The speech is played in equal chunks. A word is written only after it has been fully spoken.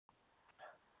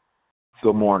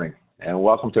Good morning, and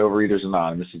welcome to Overeaters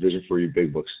Anonymous, a Vision for You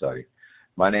Big Book Study.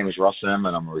 My name is Russ M.,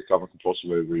 and I'm a recovered compulsive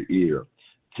overeater.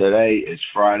 Today is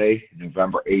Friday,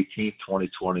 November 18th,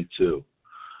 2022.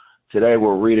 Today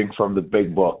we're reading from the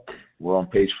Big Book. We're on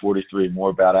page 43,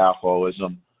 More About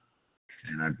Alcoholism,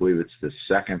 and I believe it's the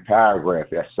second paragraph.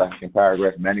 Yes, second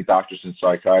paragraph. Many doctors and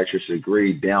psychiatrists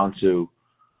agree down to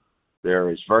there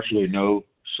is virtually no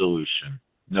solution,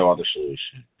 no other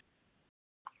solution.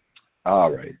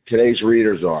 All right. Today's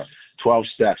readers are 12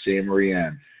 Steps, Anne Marie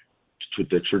M.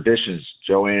 The Traditions,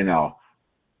 Joanne L.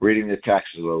 Reading the text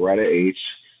is Loretta H.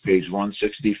 Page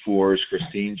 164 is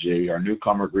Christine G. Our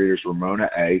newcomer greeters,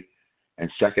 Ramona A.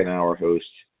 And second hour host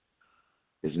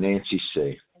is Nancy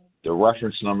C. The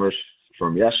reference numbers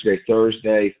from yesterday,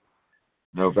 Thursday,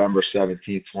 November 17th,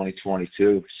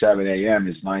 2022, 7 a.m.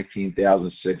 is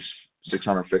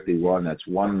 19,651. That's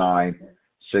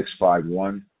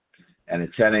 19651. And a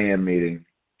 10 a.m. meeting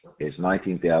is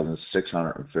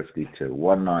 19,652,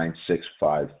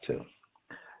 19652.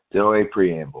 DOA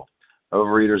Preamble.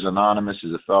 Overeaters Anonymous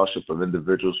is a fellowship of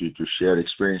individuals who, through shared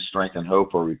experience, strength, and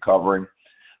hope, are recovering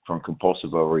from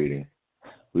compulsive overeating.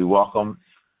 We welcome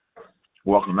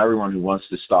everyone who wants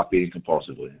to stop eating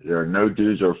compulsively. There are no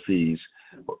dues or fees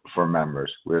for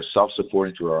members. We are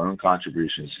self-supporting through our own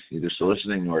contributions, neither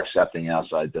soliciting nor accepting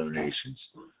outside donations.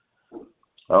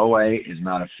 OA is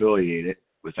not affiliated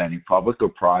with any public or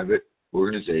private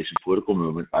organization, political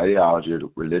movement, ideology, or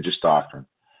religious doctrine.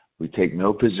 We take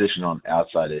no position on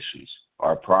outside issues.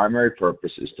 Our primary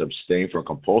purpose is to abstain from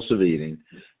compulsive eating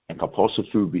and compulsive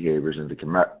food behaviors and to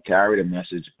carry the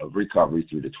message of recovery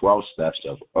through the 12 steps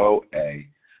of OA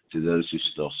to those who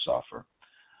still suffer.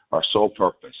 Our sole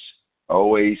purpose.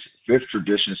 OA's fifth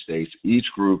tradition states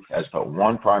each group has but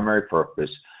one primary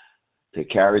purpose: to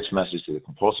carry its message to the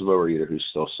compulsive overeater who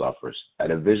still suffers.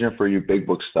 At a Vision for You Big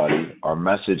Book Study, our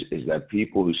message is that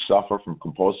people who suffer from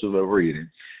compulsive overeating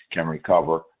can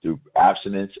recover through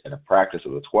abstinence and a practice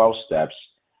of the 12 steps,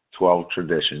 12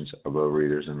 traditions of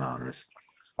Overeaters Anonymous.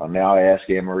 I'll now ask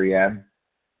Anne Marie M.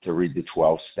 to read the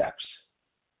 12 steps.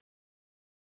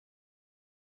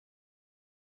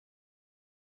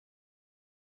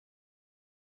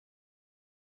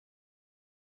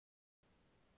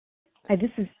 Hi,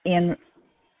 this is Anne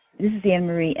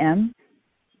Marie M.,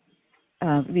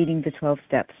 reading the 12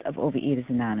 steps of Overeaters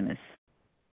Anonymous.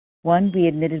 1, we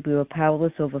admitted we were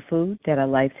powerless over food, that our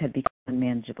lives had become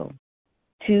unmanageable.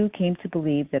 2, came to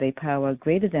believe that a power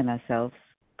greater than ourselves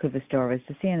could restore us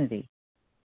to sanity.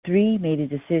 3, made a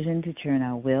decision to turn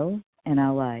our will and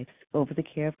our lives over the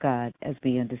care of God as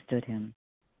we understood Him.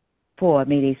 4,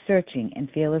 made a searching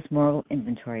and fearless moral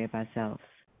inventory of ourselves.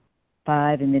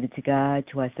 5, admitted to God,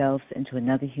 to ourselves, and to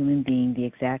another human being the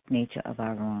exact nature of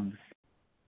our wrongs.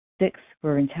 6,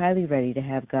 were entirely ready to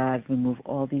have God remove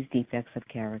all these defects of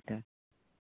character.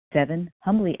 7,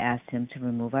 humbly asked Him to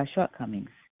remove our shortcomings.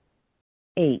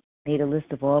 8, made a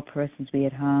list of all persons we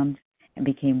had harmed and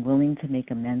became willing to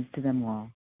make amends to them all.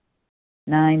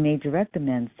 9, made direct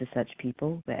amends to such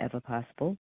people wherever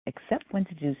possible, except when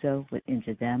to do so would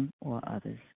injure them or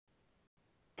others.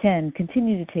 10,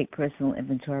 continued to take personal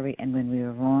inventory, and when we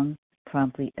were wrong,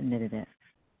 promptly admitted it.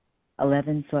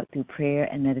 11, sought through prayer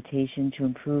and meditation to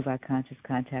improve our conscious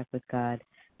contact with God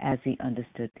as we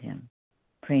understood Him,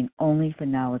 praying only for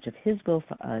knowledge of His will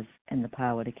for us and the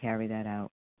power to carry that out.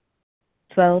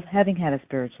 12, having had a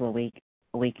spiritual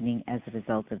awakening as a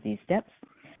result of these steps,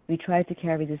 we tried to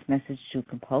carry this message to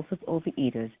compulsive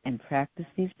overeaters and practice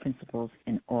these principles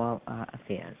in all our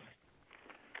affairs.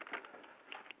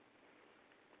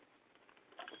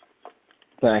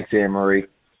 Thanks, Anne Marie.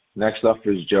 Next up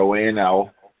is Joanne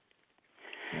L.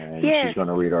 And yes. She's going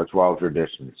to read our 12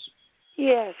 traditions.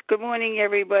 Yes. Good morning,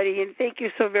 everybody, and thank you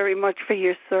so very much for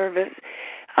your service.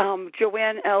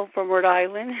 Joanne L. from Rhode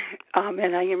Island,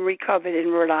 and I am recovered in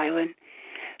Rhode Island.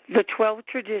 The 12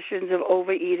 traditions of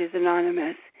Overeaters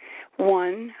Anonymous.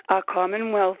 1, our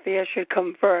common welfare should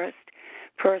come first.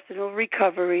 Personal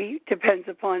recovery depends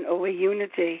upon OA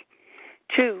unity.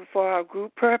 2, for our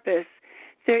group purpose,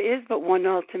 there is but one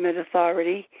ultimate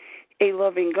authority, a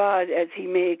loving God as He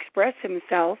may express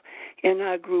Himself in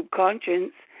our group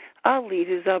conscience. Our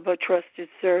leaders are but trusted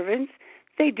servants.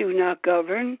 They do not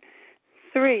govern.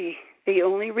 3, the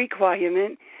only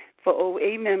requirement for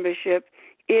OA membership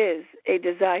is a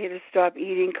desire to stop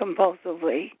eating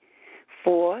compulsively.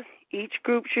 4, each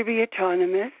group should be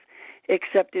autonomous,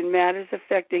 except in matters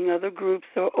affecting other groups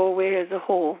or OA as a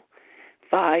whole.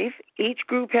 5, each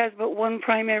group has but one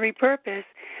primary purpose: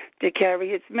 to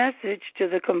carry its message to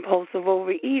the compulsive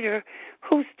overeater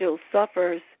who still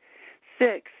suffers.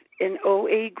 6, an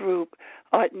OA group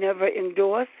ought never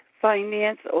endorse,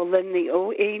 finance, or lend the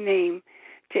OA name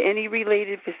to any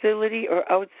related facility or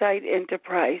outside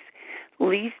enterprise,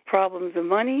 lest problems of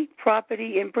money,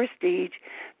 property, and prestige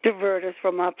divert us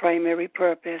from our primary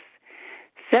purpose.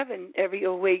 7, every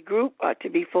OA group ought to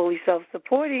be fully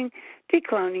self-supporting,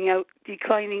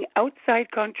 declining outside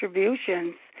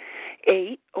contributions.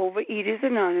 8, Overeaters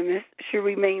Anonymous should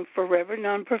remain forever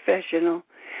non-professional,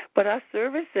 but our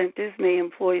service centers may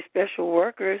employ special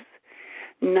workers.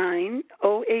 9,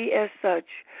 OA as such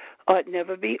ought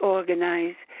never be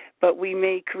organized, but we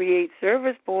may create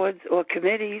service boards or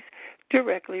committees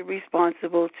directly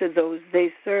responsible to those they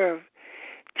serve.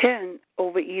 10,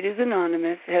 Overeaters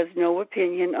Anonymous has no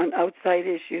opinion on outside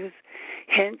issues.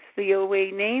 Hence, the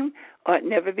OA name ought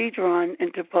never be drawn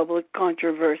into public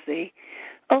controversy.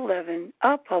 11,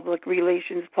 our public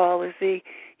relations policy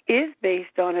is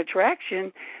based on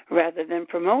attraction rather than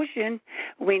promotion.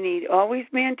 We need always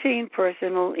maintain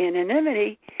personal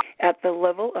anonymity at the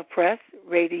level of press,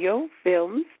 radio,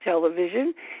 films,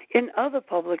 television, and other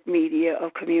public media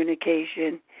of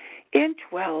communication. And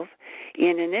 12,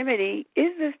 anonymity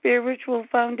is the spiritual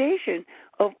foundation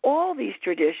of all these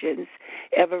traditions,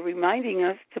 ever reminding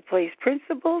us to place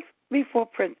principles before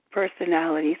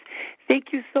personalities. Thank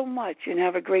you so much, and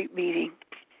have a great meeting.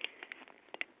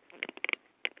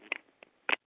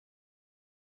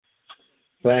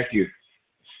 Thank you.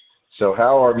 So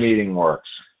how our meeting works.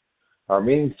 Our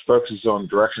meeting focuses on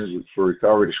directions for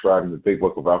recovery described in the Big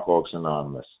Book of Alcoholics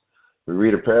Anonymous. We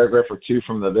read a paragraph or two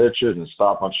from the literature and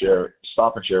stop and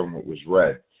share when it was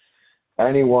read.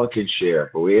 Anyone can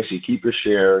share, but we ask you keep your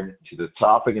sharing to the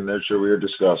topic and literature we are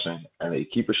discussing, and that you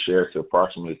keep a share to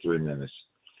approximately 3 minutes.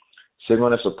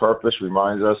 Singleness of purpose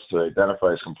reminds us to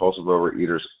identify as compulsive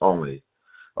overeaters only.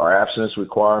 Our abstinence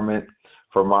requirement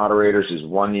for moderators is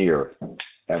 1 year,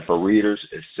 and for readers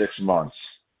is 6 months.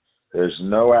 There's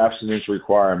no abstinence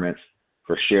requirement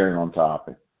for sharing on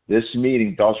topic. This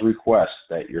meeting does request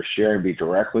that your sharing be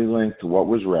directly linked to what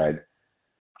was read.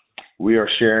 We are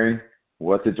sharing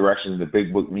what the directions in the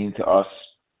Big Book mean to us.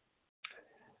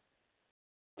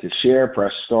 To share,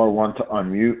 press star 1 to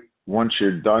unmute. Once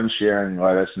you're done sharing,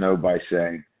 let us know by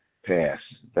saying pass.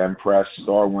 Then press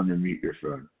star 1 to mute your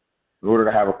phone. In order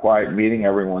to have a quiet meeting,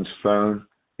 everyone's phone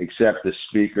except the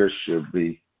speakers should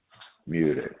be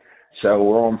muted. So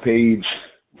we're on page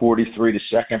 43, the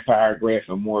second paragraph,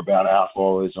 and More About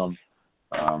Alcoholism.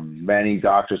 Many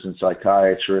doctors and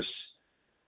psychiatrists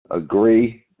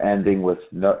agree, ending with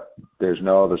there's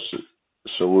no other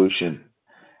solution.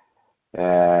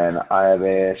 And I have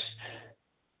asked,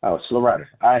 it's Loretta.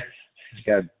 I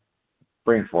got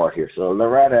brain fart here. So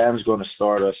Loretta M's going to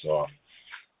start us off.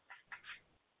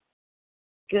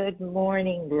 Good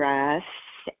morning, Russ,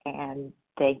 and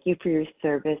thank you for your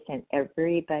service and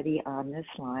everybody on this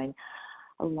line,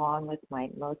 along with my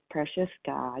most precious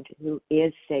God, who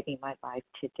is saving my life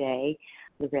today,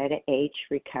 Loretta H.,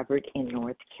 recovered in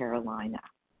North Carolina.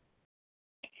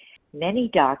 Many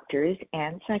doctors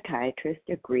and psychiatrists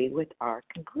agree with our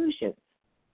conclusions.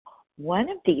 One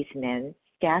of these men,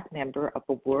 staff member of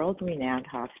a world-renowned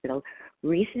hospital,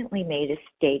 recently made a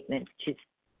statement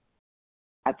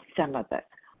of some of us.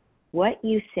 What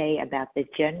you say about the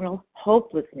general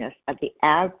hopelessness of the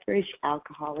average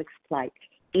alcoholic's plight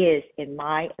is, in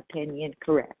my opinion,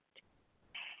 correct.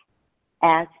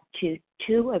 As to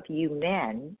 2 of you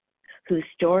men whose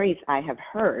stories I have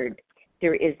heard,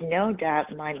 there is no doubt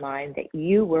in my mind that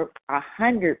you were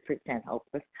 100%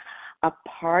 hopeless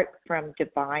apart from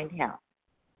divine help.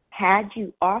 Had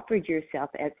you offered yourself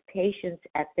as patients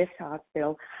at this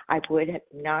hospital, I would have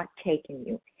not taken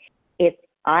you. If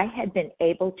I had been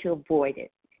able to avoid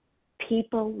it.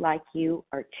 People like you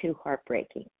are too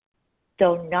heartbreaking.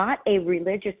 Though not a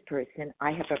religious person,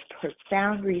 I have a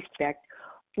profound respect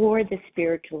for the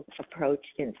spiritual approach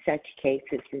in such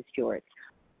cases as yours.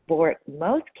 For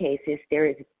most cases, there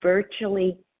is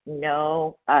virtually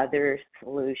no other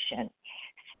solution.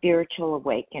 Spiritual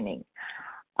awakening.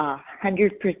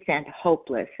 100%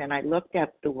 hopeless. And I looked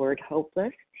up the word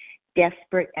hopeless.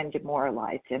 Desperate and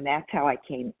demoralized, and that's how I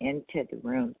came into the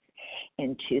rooms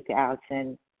in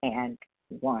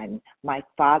 2001. My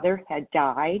father had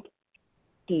died.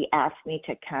 He asked me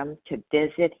to come to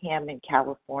visit him in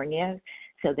California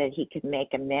so that he could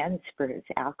make amends for his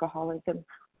alcoholism.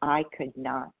 I could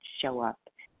not show up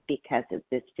because of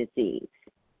this disease.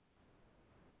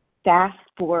 Fast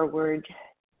forward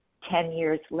 10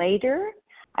 years later,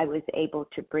 I was able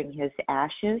to bring his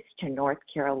ashes to North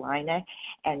Carolina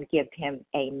and give him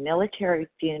a military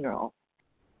funeral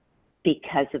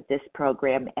because of this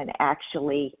program. And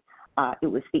actually, it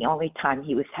was the only time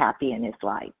he was happy in his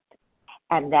life.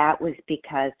 And that was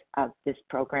because of this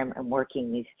program and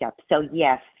working these steps. So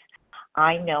yes,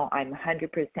 I know I'm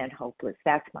 100% hopeless.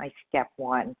 That's my step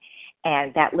one.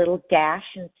 And that little dash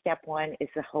in step one is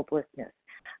the hopelessness.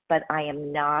 But I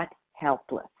am not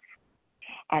helpless.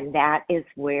 And that is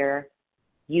where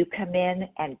you come in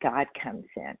and God comes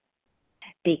in.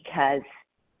 Because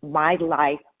my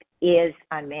life is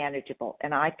unmanageable.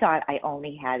 And I thought I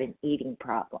only had an eating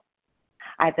problem.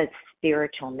 I have a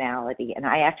spiritual malady. And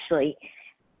I actually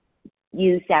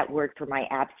use that word for my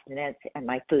abstinence, and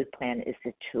my food plan is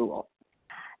a tool.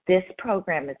 This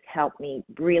program has helped me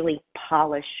really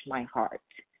polish my heart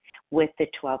with the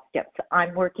 12 steps.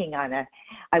 I'm working on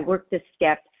I worked the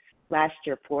steps last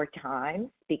year 4 times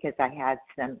because I had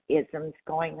some isms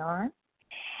going on.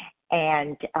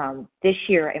 And this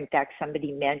year, in fact,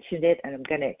 somebody mentioned it, and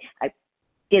I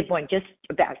did one just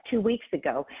about 2 weeks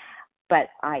ago, but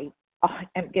I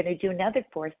am going to do another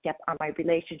 4th step on my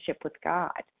relationship with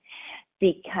God,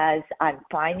 because I'm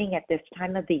finding at this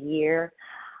time of the year,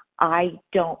 I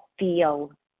don't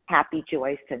feel happy,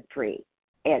 joyous, and free.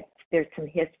 There's some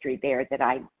history there that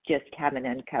I just haven't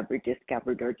uncovered,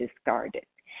 discovered, or discarded.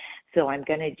 So I'm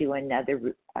going to do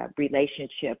another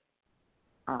relationship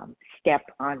step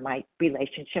on my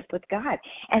relationship with God.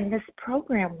 And this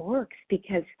program works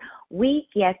because we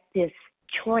get this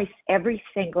choice every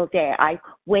single day. I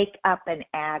wake up an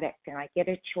addict, and I get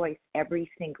a choice every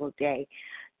single day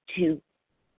to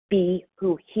be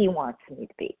who He wants me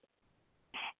to be.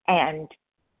 And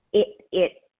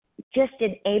it just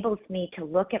enables me to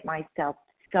look at myself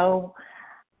so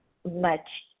much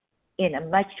in a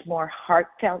much more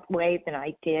heartfelt way than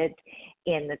I did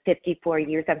in the 54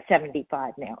 years. I'm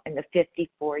 75 now. In the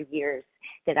 54 years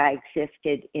that I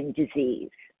existed in disease.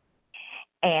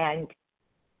 And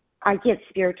I get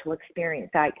spiritual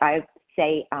experience. I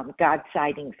say God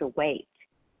sightings await,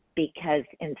 because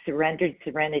in Surrendered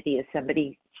Serenity, as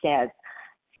somebody says,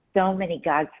 so many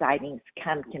God sightings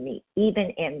come to me, even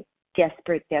in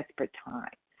desperate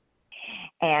times.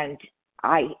 And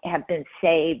I have been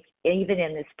saved, even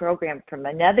in this program, from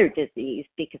another disease,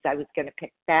 because I was going to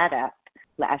pick that up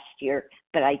last year,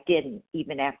 but I didn't,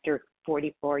 even after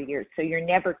 44 years. So you're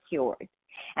never cured.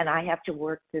 And I have to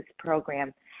work this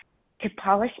program to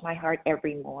polish my heart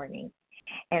every morning.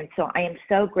 And so I am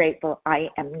so grateful. I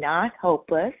am not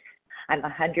hopeless. I'm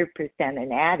 100%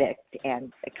 an addict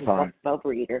and a compulsive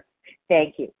overeater.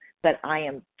 Thank you. But I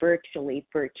am virtually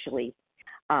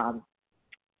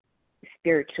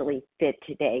spiritually fit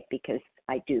today because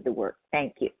I do the work.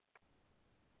 Thank you.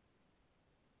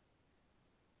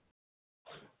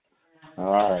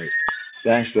 All right.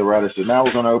 Thanks, Loretta. So now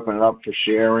we're going to open it up for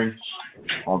sharing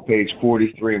on page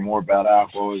 43, More About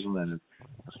Alcoholism. And,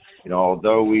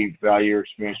 although we value your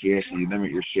experience, we ask that you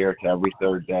limit your share to every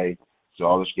 3rd day, so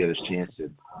others get a chance to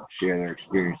share their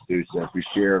experience too. So if we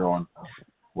share it on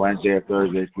Wednesday or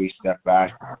Thursday, please step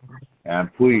back.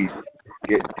 And please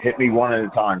hit me one at a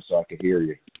time so I can hear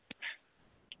you.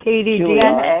 Katie G.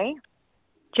 A.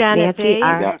 Janet Nancy B.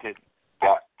 R.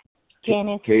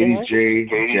 Janice Katie S. G.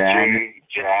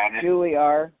 Janet. Julie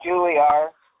R.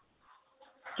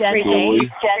 Jenny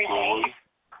Julie.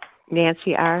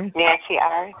 Nancy R. Nancy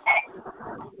R.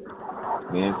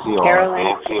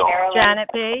 Carolyn. Janet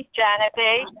B.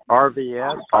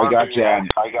 RVS. I got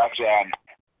Janet.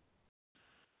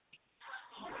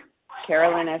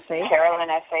 Carolyn S.A.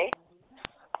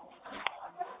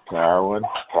 Carolyn.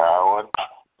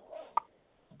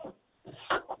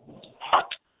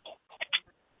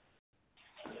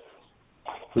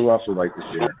 Who else would like to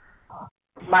share?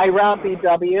 Myra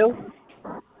BW.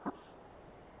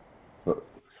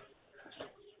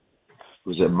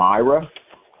 Was it Myra?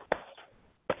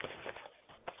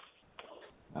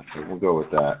 Okay, we'll go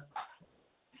with that.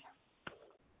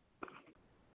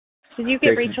 Did you get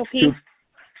Rachel P?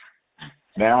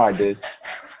 Now I did.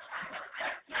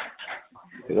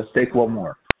 Okay, let's take one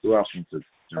more. Who else wants to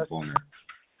jump on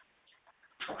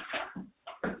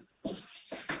there?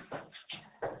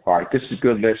 All right, this is a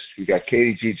good list. We got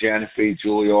Katie G, Janet B,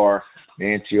 Julie R,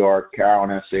 Nancy R,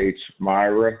 Carolyn S.H,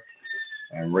 Myra,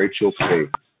 and Rachel P.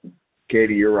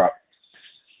 Katie, you're up.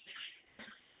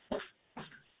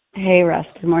 Hey, Russ.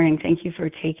 Good morning. Thank you for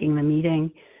taking the meeting.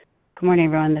 Good morning,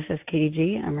 everyone. This is Katie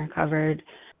G. I'm recovered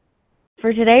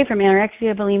for today from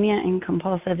anorexia, bulimia, and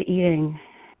compulsive eating.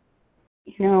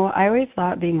 I always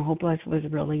thought being hopeless was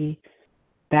really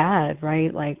bad,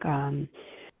 right? Like when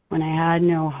I had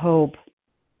no hope,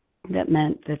 that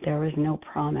meant that there was no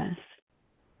promise.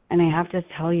 And I have to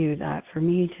tell you that for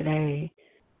me today,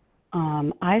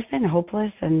 I've been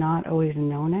hopeless and not always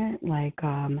known it. Like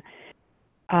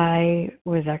I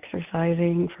was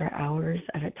exercising for hours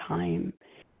at a time,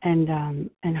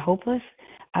 And hopeless,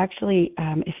 actually,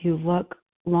 if you look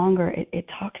longer, it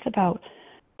talks about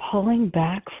pulling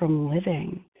back from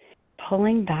living,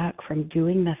 pulling back from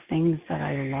doing the things that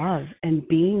I love and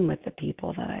being with the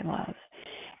people that I love.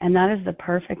 And that is the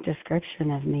perfect description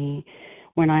of me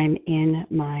when I'm in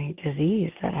my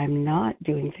disease, that I'm not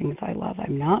doing things I love.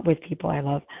 I'm not with people I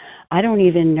love. I don't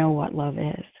even know what love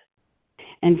is.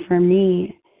 And for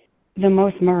me, the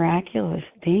most miraculous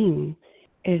thing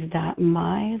is that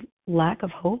my lack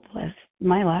of hope,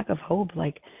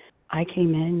 like I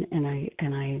came in and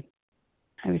I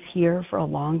was here for a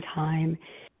long time,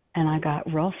 and I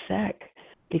got real sick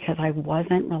because I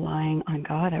wasn't relying on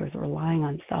God. I was relying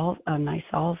on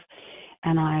myself,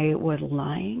 and I was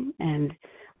lying, and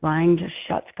lying just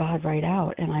shuts God right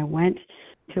out. And I went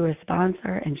to a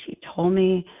sponsor, and she told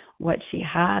me what she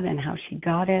had and how she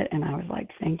got it, and I was like,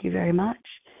 thank you very much.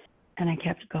 And I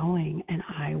kept going, and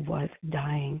I was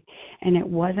dying. And it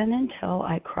wasn't until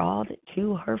I crawled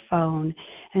to her phone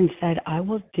and said, I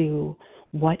will do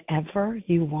whatever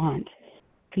you want.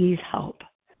 Please help.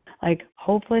 Like,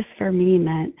 hopeless for me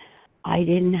meant I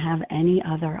didn't have any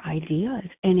other ideas,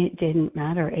 and it didn't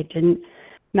matter. It didn't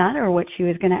matter what she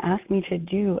was going to ask me to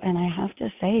do. And I have to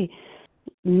say,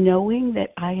 knowing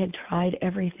that I had tried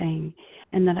everything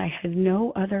and that I had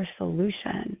no other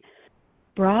solution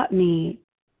brought me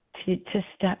to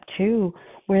step 2,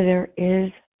 where there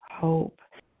is hope.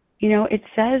 You know, it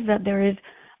says that there is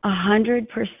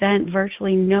 100%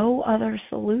 virtually no other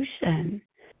solution.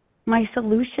 My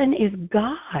solution is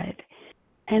God.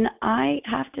 And I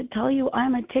have to tell you,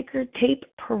 I'm a ticker tape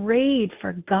parade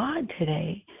for God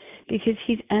today, because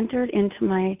he's entered into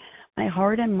my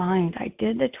heart and mind. I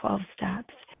did the 12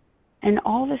 steps, and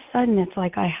all of a sudden it's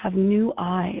like I have new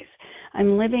eyes.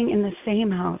 I'm living in the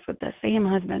same house with the same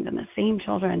husband and the same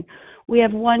children. We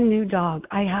have one new dog.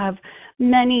 I have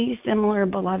many similar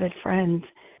beloved friends,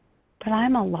 but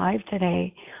I'm alive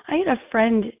today. I had a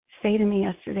friend say to me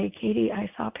yesterday, Katie,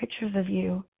 I saw pictures of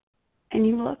you, and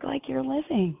you look like you're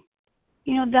living.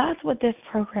 You know, that's what this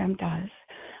program does.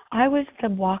 I was the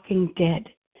walking dead,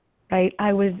 right?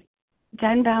 I was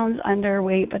 10 pounds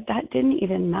underweight, but that didn't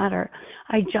even matter.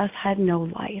 I just had no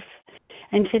life.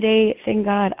 And today, thank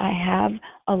God, I have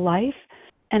a life,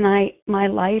 and my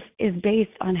life is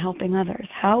based on helping others.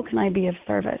 How can I be of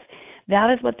service?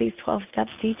 That is what these 12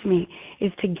 steps teach me,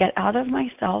 is to get out of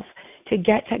myself, to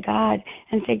get to God,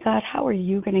 and say, God, how are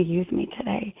you going to use me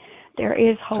today? There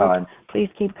is hope. Time. Please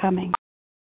keep coming.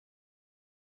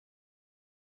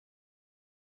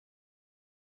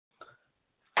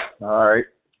 All right.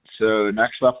 So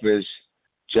next up is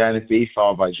Janet B.,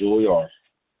 followed by Julie R.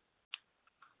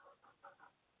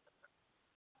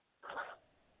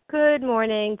 Good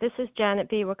morning. This is Janet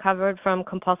B., recovered from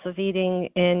compulsive eating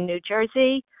in New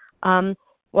Jersey. Well,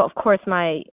 of course,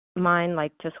 my mind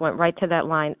just went right to that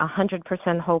line,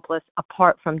 100% hopeless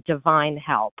apart from divine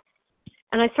help.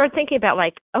 And I started thinking about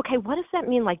okay, what does that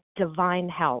mean, divine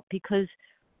help? Because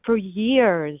for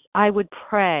years I would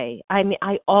pray.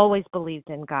 I always believed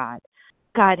in God.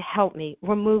 God, help me,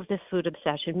 remove this food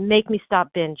obsession, make me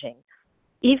stop binging.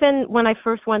 Even when I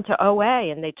first went to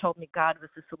OA and they told me God was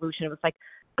the solution, it was like,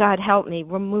 God, help me,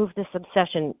 remove this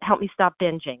obsession, help me stop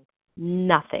binging.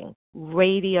 Nothing.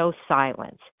 Radio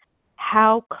silence.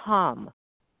 How come?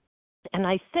 And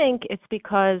I think it's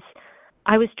because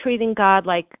I was treating God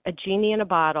like a genie in a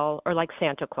bottle, or like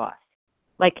Santa Claus.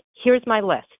 Here's my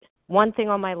list. One thing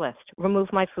on my list,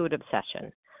 remove my food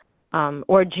obsession.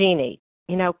 Or genie,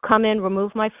 come in,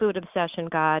 remove my food obsession,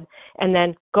 God, and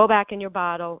then go back in your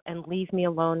bottle and leave me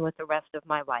alone with the rest of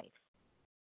my life.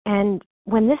 And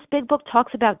when this big book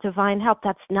talks about divine help,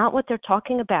 that's not what they're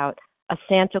talking about, a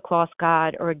Santa Claus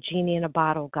God or a genie in a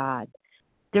bottle God.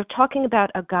 They're talking about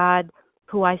a God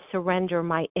who I surrender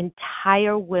my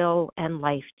entire will and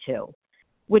life to,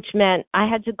 which meant I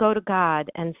had to go to God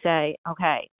and say,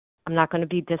 okay, I'm not going to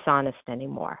be dishonest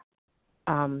anymore.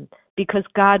 Because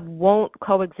God won't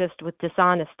coexist with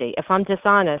dishonesty. If I'm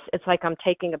dishonest, it's like I'm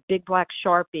taking a big black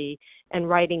Sharpie and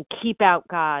writing, keep out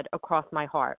God, across my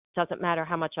heart. Doesn't matter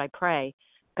how much I pray,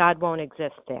 God won't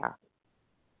exist there.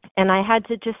 And I had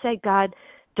to just say, God,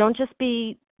 don't just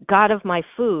be God of my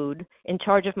food, in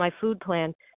charge of my food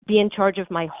plan, be in charge of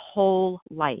my whole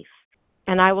life.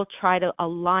 And I will try to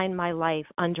align my life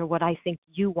under what I think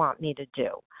you want me to do,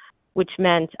 which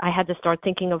meant I had to start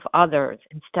thinking of others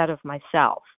instead of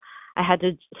myself. I had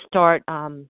to start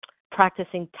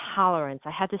practicing tolerance.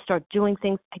 I had to start doing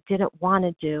things I didn't want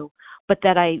to do, but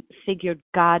that I figured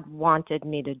God wanted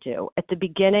me to do. At the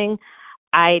beginning,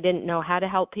 I didn't know how to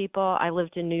help people. I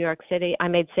lived in New York City. I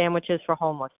made sandwiches for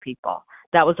homeless people.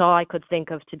 That was all I could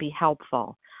think of to be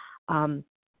helpful.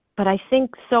 But I think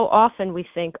so often we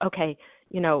think, okay,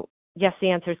 yes,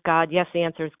 the answer is God. Yes, the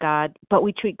answer is God. But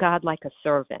we treat God like a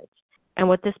servant. And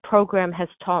what this program has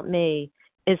taught me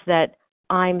is that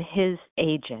I'm his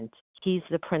agent. He's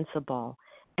the principal.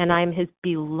 And I'm his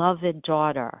beloved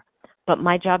daughter. But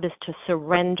my job is to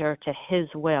surrender to his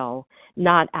will,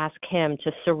 not ask him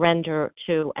to surrender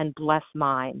to and bless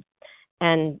mine.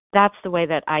 And that's the way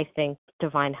that I think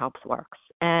Divine Helps works.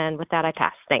 And with that, I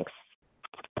pass. Thanks.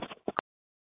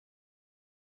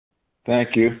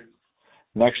 Thank you.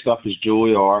 Next up is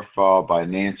Julie R., followed by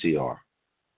Nancy R.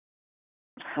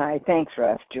 Hi, thanks,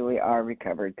 Russ. Julie R.,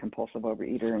 recovered compulsive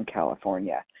overeater in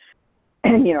California.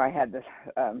 And, I had this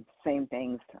same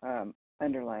things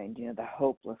underlined, the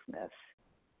hopelessness,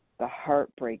 the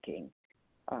heartbreaking,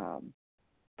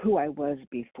 who I was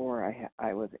before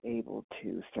I was able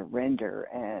to surrender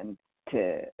and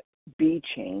to be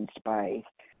changed by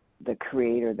the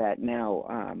Creator that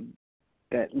now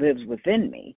that lives within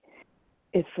me.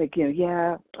 It's like,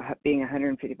 being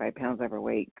 155 pounds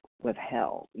overweight was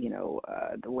hell.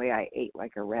 The way I ate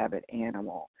like a rabid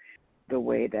animal, the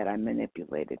way that I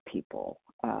manipulated people,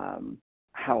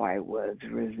 how I was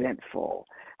resentful,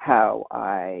 how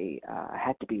I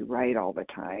had to be right all the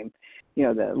time,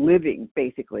 the living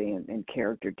basically in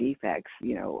character defects,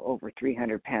 over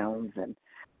 300 pounds. And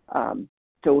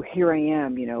so here I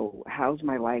am, how's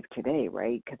my life today,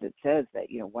 right? Because it says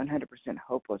that, 100%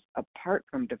 hopeless apart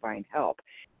from divine help.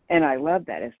 And I love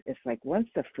that. It's like once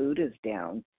the food is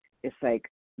down, it's like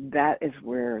that is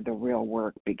where the real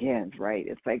work begins, right?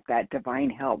 It's like that divine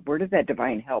help. Where does that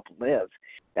divine help live?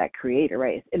 That Creator,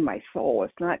 right? It's in my soul.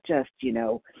 It's not just,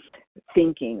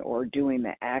 thinking or doing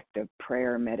the act of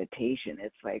prayer and meditation.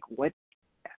 It's like,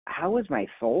 how is my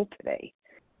soul today?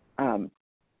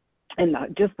 And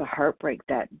just the heartbreak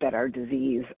that our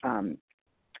disease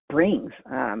brings.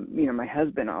 My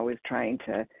husband always trying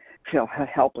to feel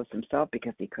helpless himself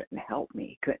because he couldn't help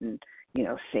me, couldn't,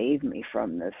 save me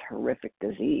from this horrific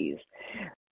disease.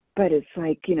 But it's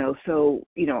like, so,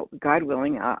 God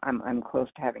willing, I'm close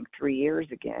to having 3 years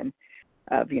again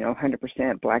of,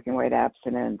 100% black and white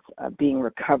abstinence, being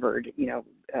recovered,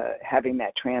 having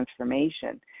that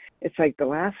transformation. It's like the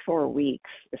last 4 weeks,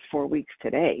 it's 4 weeks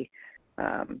today.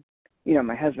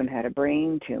 My husband had a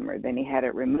brain tumor, then he had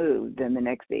it removed, then the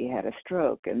next day he had a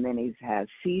stroke, and then he's had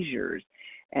seizures,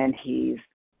 and he's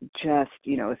just,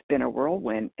 it's been a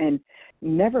whirlwind. And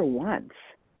never once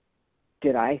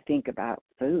did I think about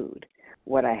food.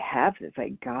 What I have is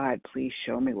like, God, please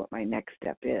show me what my next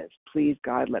step is. Please,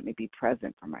 God, let me be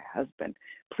present for my husband.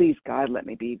 Please, God, let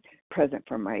me be present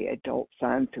for my adult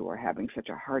sons who are having such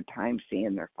a hard time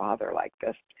seeing their father like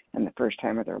this in the first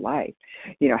time of their life.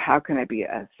 How can I be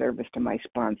a service to my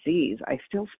sponsees? I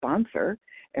still sponsor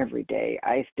every day.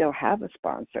 I still have a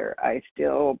sponsor. I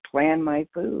still plan my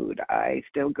food. I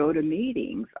still go to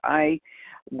meetings. I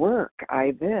work.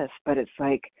 But it's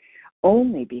like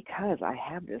only because I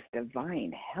have this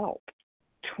divine help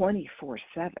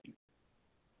 24/7.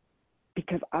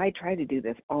 Because I try to do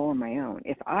this all on my own.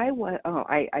 If I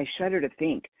shudder to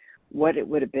think what it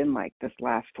would have been like this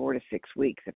last 4 to 6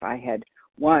 weeks if I had,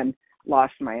 1,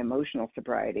 lost my emotional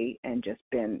sobriety and just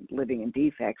been living in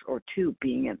defects, or 2,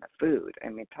 being in the food. I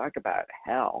mean, talk about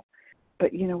hell.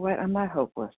 But you know what? I'm not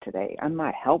hopeless today. I'm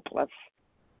not helpless.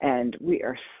 And we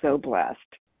are so blessed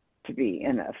to be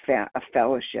in a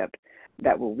fellowship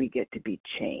that we get to be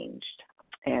changed.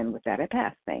 And with that, I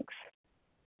pass. Thanks.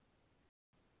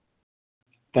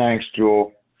 Thanks,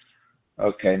 Jewel.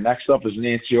 Okay, next up is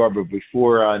Nancy R. But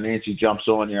before Nancy jumps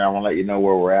on here, I want to let you know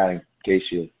where we're at in case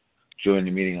you join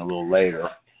the meeting a little later.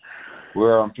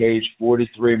 We're on page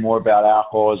 43, More About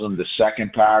Alcoholism, the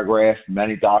second paragraph.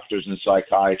 Many doctors and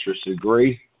psychiatrists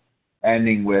agree,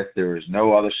 ending with, there is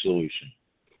no other solution.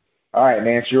 All right,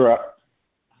 Nancy, you're up.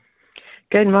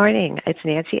 Good morning. It's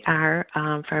Nancy R.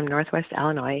 From Northwest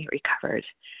Illinois, recovered.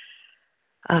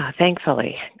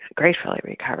 Thankfully, gratefully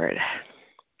recovered.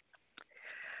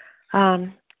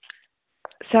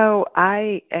 So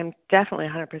I am definitely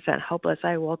 100% hopeless.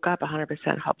 I woke up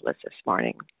 100% hopeless this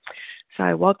morning. So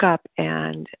I woke up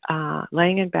and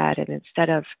laying in bed, and instead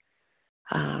of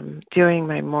doing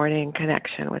my morning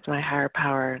connection with my higher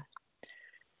power,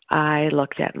 I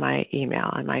looked at my email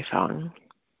on my phone,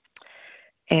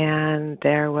 and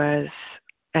there was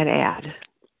an ad.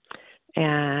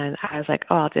 And I was like,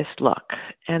 oh, I'll just look.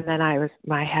 And then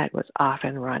my head was off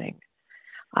and running.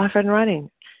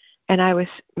 And I was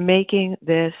making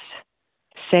this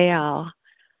sale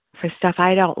for stuff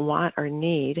I don't want or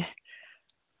need,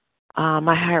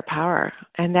 my higher power.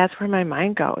 And that's where my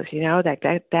mind goes,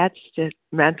 that's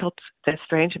the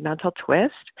strange mental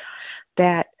twist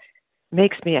that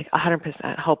makes me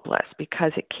 100% hopeless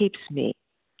because it keeps me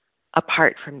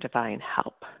apart from divine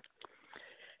help.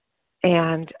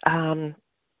 And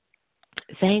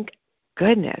thank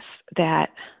goodness that,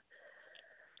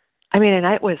 and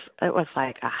it was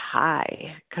like a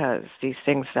high, because these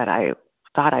things that I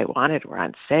thought I wanted were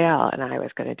on sale, and I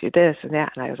was going to do this and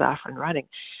that, and I was off and running.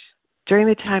 During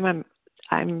the time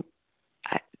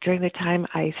during the time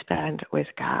I spend with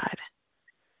God,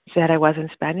 that I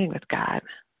wasn't spending with God.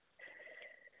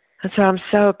 And so I'm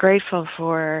so grateful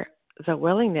for the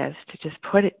willingness to just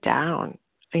put it down,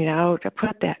 to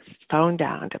put that phone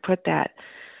down, to put that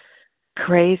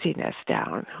craziness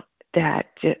down that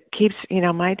keeps,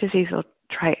 my disease will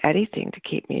try anything to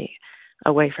keep me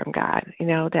away from God.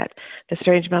 That the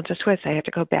strange mental twist, I have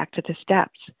to go back to the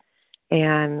steps.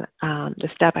 And the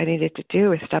step I needed to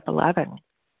do is step 11.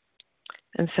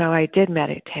 And so I did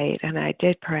meditate and I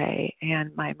did pray,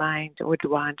 and my mind would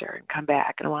wander and come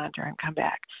back and wander and come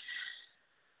back.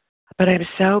 But I'm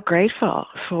so grateful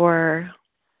for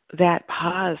that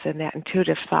pause and that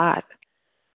intuitive thought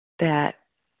that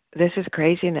this is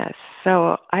craziness.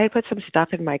 So I put some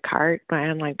stuff in my cart, my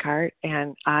online cart,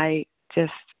 and I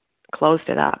just closed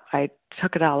it up. I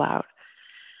took it all out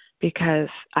because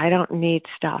I don't need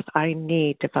stuff. I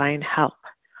need divine help.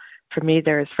 For me,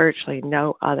 there is virtually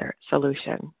no other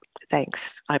solution. Thanks.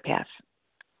 I pass.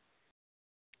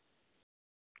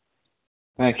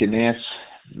 Thank you, Nance.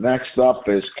 Next up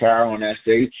is Carolyn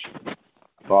S.H.,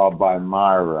 followed by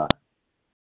Myra.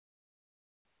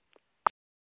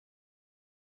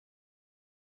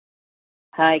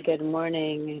 Hi, good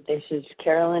morning. This is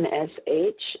Carolyn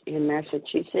S.H. in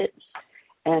Massachusetts,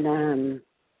 and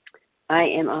I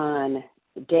am on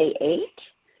day 8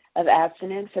 of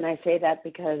abstinence, and I say that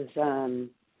because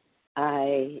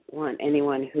I want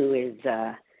anyone who is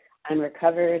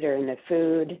unrecovered or in the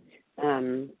food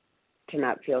to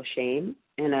not feel shame.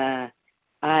 And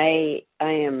I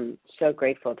am so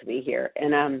grateful to be here.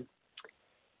 And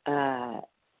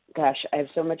gosh, I have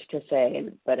so much to say,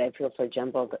 but I feel so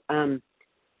jumbled.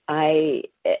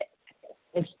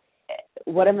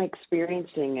 What I'm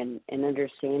experiencing and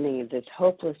understanding of this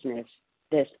hopelessness,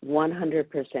 this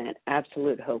 100%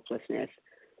 absolute hopelessness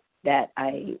that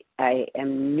I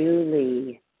am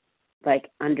newly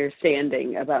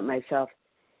understanding about myself,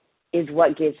 is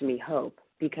what gives me hope.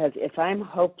 Because if I'm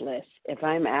hopeless, if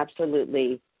I'm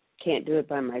absolutely can't do it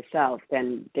by myself,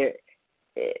 then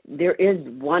there is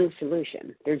one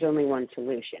solution. There's only one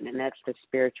solution, and that's the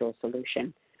spiritual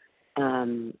solution,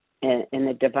 and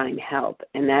the divine help.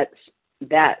 And that,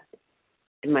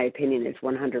 in my opinion, is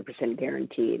 100%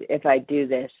 guaranteed. If I do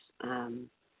this,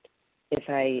 if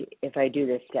I do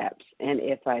the steps, and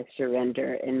if I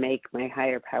surrender and make my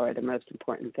higher power the most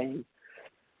important thing.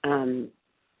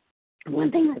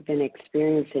 One thing I've been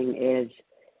experiencing is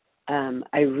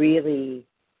I really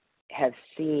have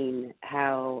seen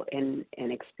how and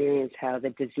experienced how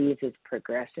the disease is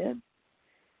progressive,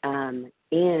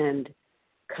 and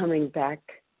coming back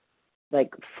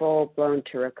full blown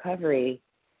to recovery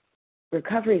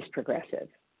is progressive.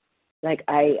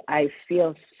 I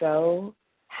feel so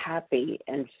happy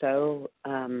and so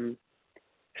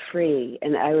free.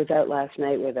 And I was out last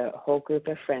night with a whole group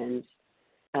of friends,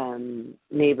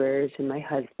 neighbors and my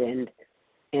husband,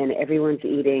 and everyone's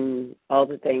eating all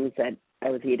the things that I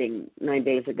was eating 9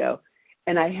 days ago.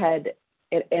 And I had,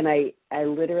 and I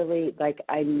literally,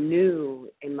 I knew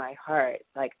in my heart,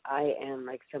 I am,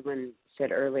 like someone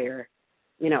said earlier,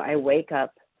 I wake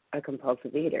up a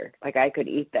compulsive eater. I could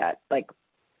eat that.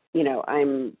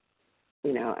 I'm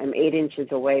 8 inches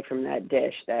away from that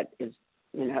dish that is,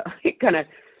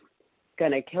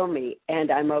 gonna kill me,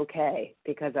 and I'm okay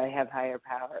because I have higher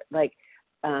power.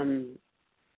 And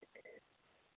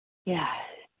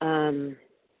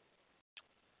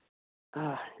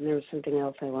there was something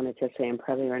else I wanted to say. I'm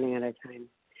probably running out of time,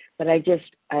 but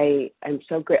I'm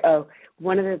so great. Oh,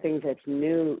 one of the things that's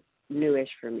newish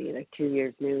for me, 2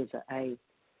 years new, is I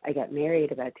got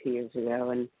married about 2 years ago,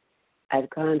 and I've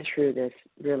gone through this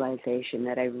realization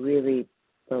that I really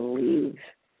believe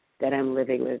that I'm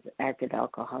living with active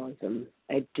alcoholism.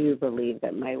 I do believe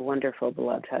that my wonderful,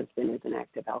 beloved husband is an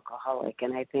active alcoholic,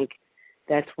 and I think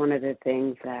that's one of the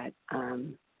things that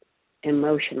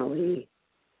emotionally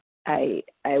I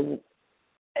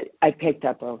picked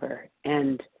up over,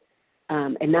 and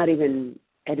not even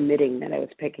admitting that I was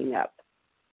picking up.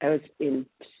 I was in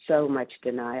so much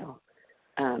denial.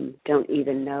 Don't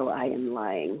even know I am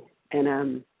lying.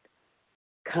 And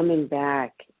coming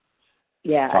back,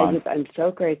 I'm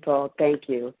so grateful. Thank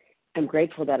you. I'm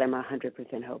grateful that I'm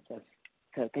 100% hopeless.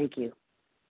 So thank you.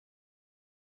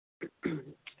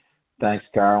 Thanks,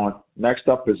 Carolyn. Next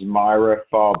up is Myra,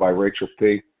 followed by Rachel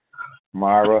P.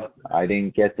 Myra, I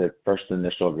didn't get the first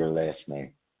initial of your last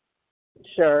name.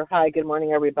 Sure. Hi, good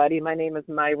morning, everybody. My name is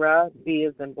Myra, B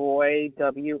as in boy,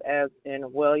 W as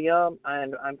in William,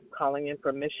 and I'm calling in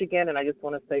from Michigan, and I just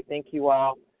want to say thank you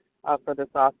all for this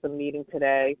awesome meeting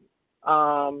today.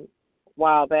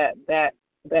 Wow, that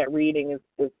reading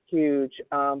is huge.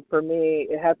 For me,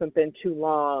 it hasn't been too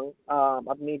long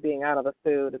of me being out of the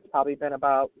food. It's probably been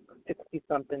about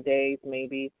 60-something days,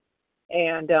 maybe.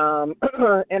 And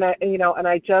and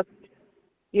I just,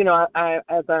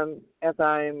 as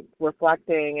I'm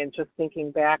reflecting and just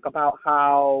thinking back about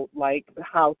how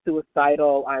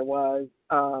suicidal I was,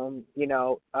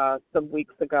 some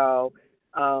weeks ago,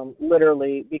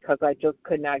 literally because I just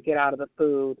could not get out of the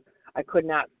food. I could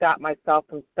not stop myself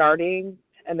from starting,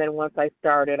 and then once I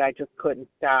started, I just couldn't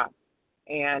stop.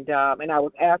 And I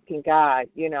was asking God,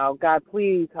 God,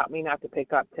 please help me not to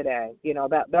pick up today.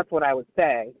 That's what I would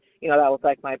say. That was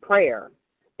like my prayer.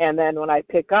 And then when I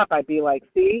pick up, I'd be like,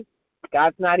 see,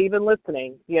 God's not even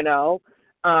listening,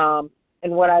 And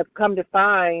what I've come to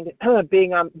find,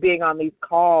 being on these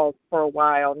calls for a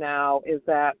while now, is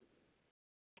that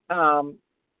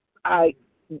I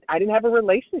didn't have a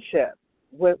relationship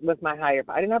with my higher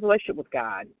power. I didn't have a relationship with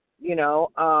God.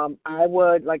 I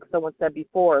would, like someone said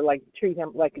before, like treat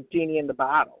him like a genie in the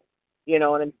bottle. You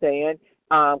know what I'm saying?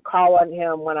 Call on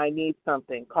him when I need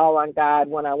something. Call on God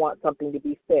when I want something to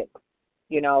be fixed.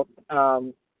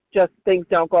 Just things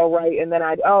don't go right, and then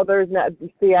I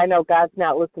know God's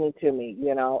not listening to me.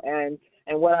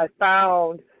 And what I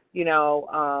found,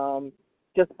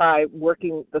 just by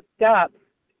working the steps,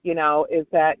 is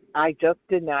that I just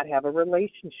did not have a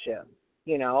relationship.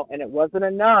 And it wasn't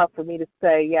enough for me to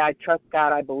say, yeah, I trust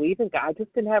God, I believe in God. I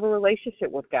just didn't have a relationship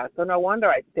with God. So no wonder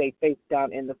I stayed face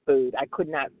down in the food. I could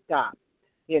not stop,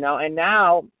 and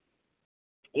now,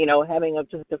 having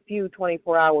just a few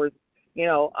 24 hours,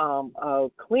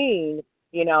 clean,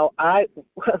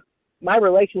 my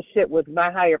relationship with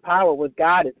my higher power, with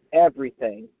God, is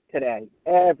everything today,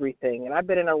 everything. And I've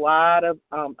been in a lot of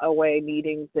OA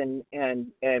meetings and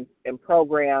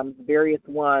programs, various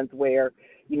ones where,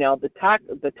 the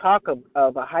talk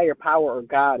of a higher power or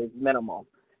God is minimal.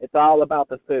 It's all about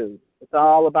the food. It's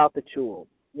all about the tools,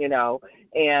 and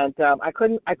I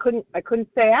couldn't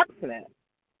stay abstinent.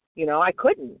 I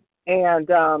couldn't. And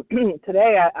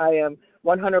today I am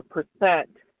 100%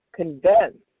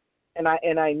 convinced, and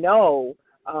I know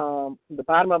from the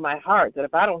bottom of my heart that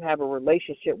if I don't have a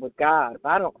relationship with God, if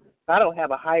I don't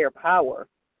have a higher power,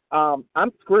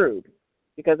 I'm screwed.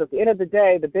 Because at the end of the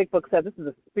day, the Big Book says this is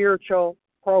a spiritual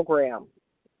program.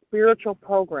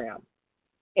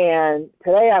 And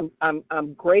today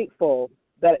I'm grateful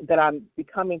that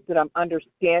I'm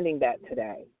understanding that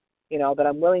today. That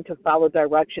I'm willing to follow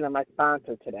direction of my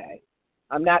sponsor today.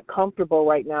 I'm not comfortable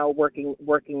right now working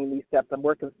these steps. I'm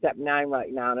working step 9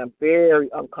 right now, and I'm very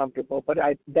uncomfortable, but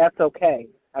that's okay.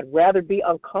 I'd rather be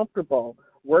uncomfortable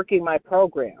working my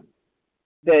program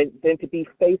than to be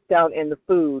face down in the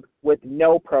food with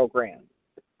no program,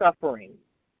 suffering,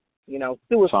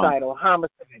 suicidal,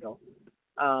 homicidal.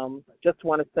 Just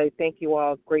want to say thank you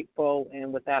all, grateful,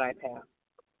 and with that I pass.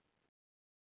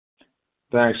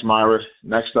 Thanks, Myra.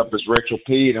 Next up is Rachel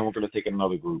P., and then we're going to take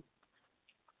another group.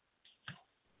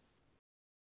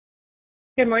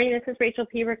 Good morning. This is Rachel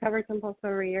P., recovered compulsive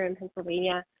overeater in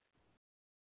Pennsylvania.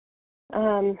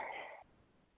 In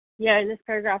this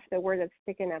paragraph, the word that's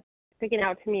sticking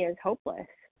out to me is hopeless.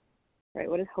 Right?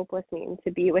 What does hopeless mean?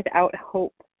 To be without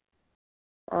hope.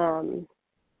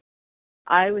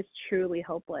 I was truly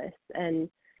hopeless, and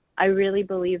I really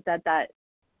believe that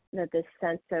this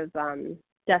sense of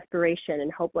desperation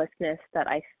and hopelessness that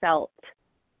I felt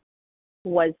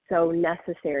was so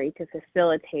necessary to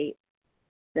facilitate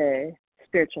the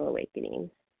spiritual awakening.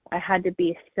 I had to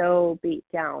be so beat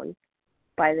down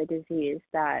by the disease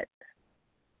that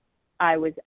I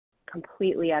was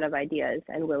completely out of ideas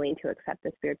and willing to accept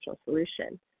the spiritual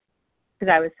solution,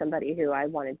 because I was somebody who I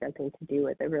wanted nothing to do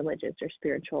with a religious or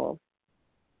spiritual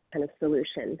kind of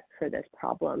solution for this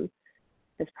problem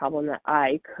that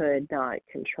I could not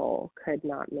control, could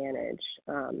not manage.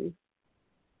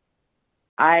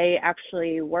 I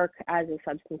actually work as a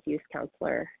substance use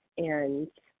counselor, and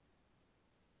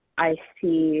I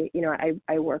see,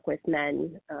 I work with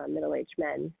men, middle-aged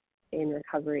men in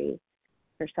recovery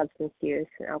for substance use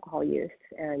and alcohol use,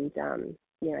 and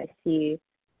I see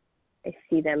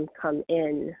them come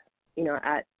in,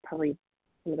 at probably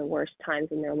some of the worst times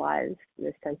in their lives,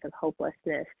 this sense of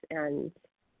hopelessness, and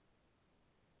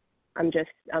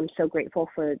I'm so grateful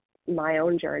for my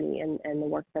own journey and the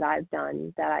work that I've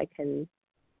done, that I can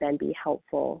then be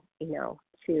helpful,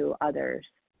 to others.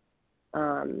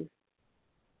 And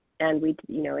we,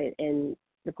 in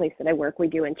the place that I work, we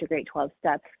do integrate 12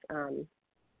 steps,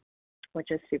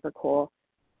 which is super cool.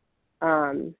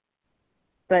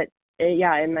 But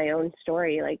in my own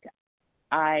story, like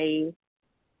I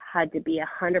had to be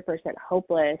 100%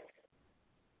 hopeless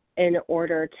in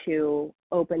order to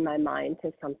open my mind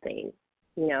to something.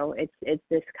 It's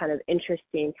this kind of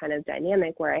interesting kind of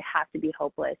dynamic where I have to be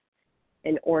hopeless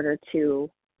in order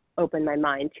to open my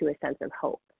mind to a sense of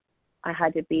hope. I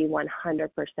had to be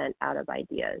 100% out of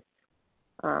ideas.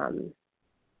 And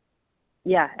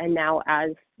now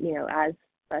as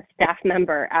a staff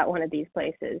member at one of these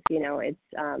places,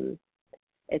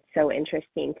 it's so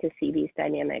interesting to see these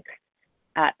dynamics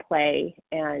at play.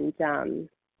 And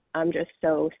I'm just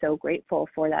so grateful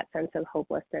for that sense of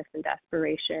hopelessness and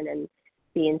desperation and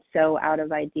being so out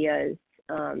of ideas.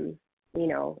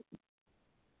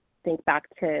 Think back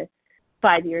to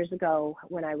 5 years ago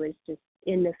when I was just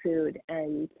in the food,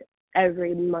 and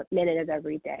every minute of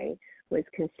every day was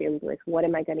consumed with what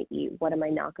am I going to eat? What am I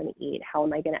not going to eat? How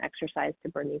am I going to exercise to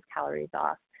burn these calories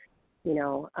off?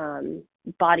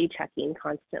 Body checking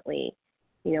constantly,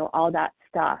 all that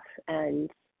stuff. And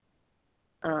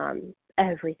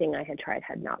everything I had tried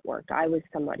had not worked. I was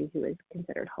somebody who was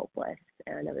considered hopeless,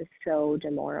 and I was so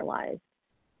demoralized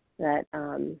that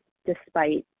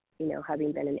despite,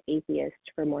 having been an atheist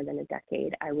for more than a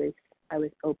decade, I was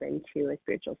open to a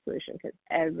spiritual solution because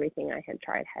everything I had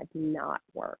tried had not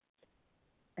worked.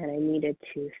 And I needed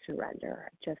to surrender.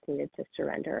 I just needed to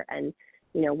surrender. And,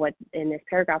 what in this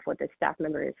paragraph, what the staff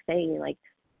member is saying, like,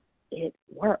 it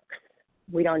works.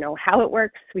 We don't know how it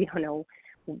works. We don't know.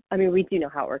 I mean, we do know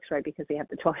how it works, right? Because we have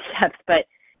the 12 steps. But,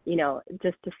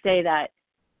 just to say that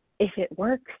if it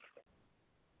works,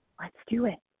 let's do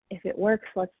it. If it works,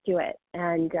 let's do it.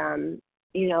 And,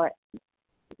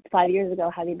 5 years ago,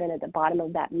 having been at the bottom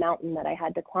of that mountain that I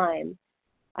had to climb,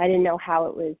 I didn't know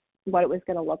what it was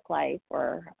going to look like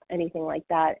or anything like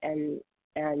that. And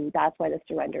that's why the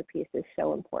surrender piece is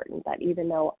so important, that even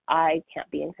though I can't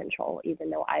be in control, even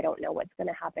though I don't know what's going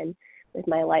to happen with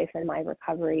my life and my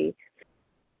recovery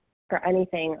or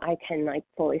anything, I can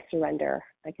fully surrender.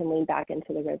 I can lean back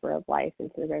into the river of life,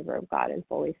 into the river of God, and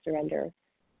fully surrender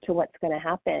to what's going to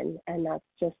happen. And that's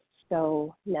just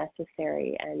so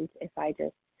necessary. And if I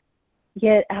just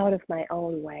get out of my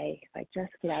own way,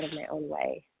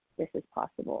 this is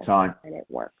possible. Time. And it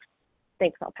works.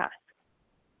 Thanks, I'll pass.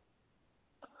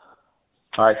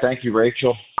 All right, thank you,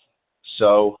 Rachel.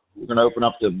 So we're going to open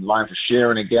up the line for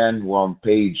sharing again. We're on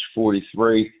page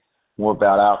 43, More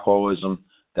About Alcoholism,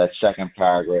 that second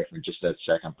paragraph, and just that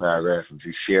second paragraph. If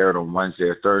you share it on Wednesday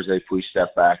or Thursday, please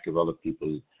step back, give other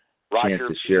people a chance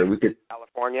to share. We could.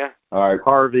 California. All right,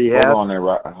 Harvey. Hold on there.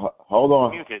 Hold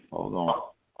on.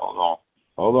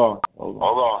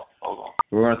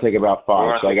 We're going to take about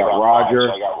 5. So I got Roger.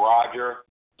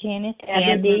 Janice.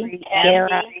 Andy.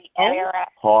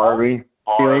 Harvey.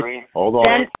 Hold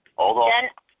on.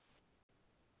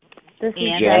 This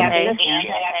is Janice.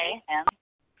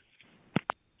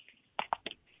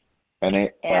 And I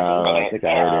think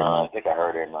I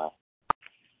heard it.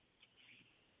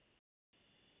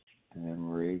 And then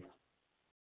Marie.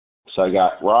 So I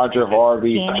got Roger,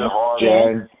 Harvey,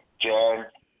 Jen,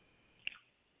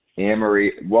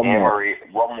 Anne-Marie. One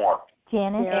more.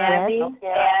 Janice. Abby.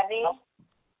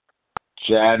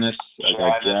 Janice. I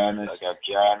got Janice.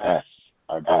 Yes,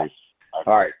 I believe.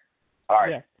 All right.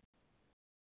 Yes.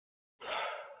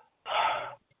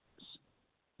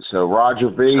 So Roger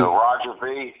V.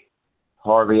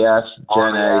 Harvey S.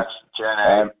 Jen A.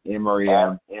 Anne-Marie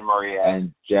M.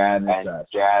 And Janice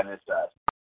S.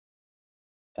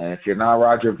 And if you're not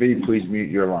Roger V, please mute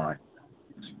your line.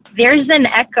 There's an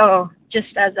echo,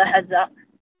 just as a heads up.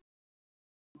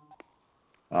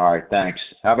 All right, thanks.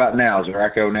 How about now? Is there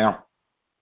echo now?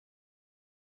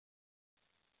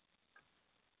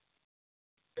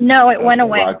 No, it went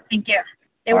away. Roger. Thank you.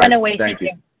 It went away. Thank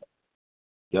you.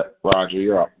 Yep, Roger,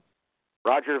 you're up.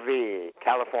 Roger V.,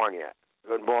 California.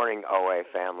 Good morning, OA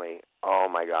family. Oh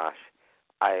my gosh,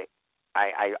 I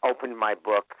opened my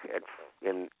book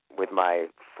with my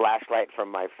flashlight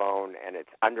from my phone, and it's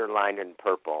underlined in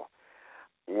purple.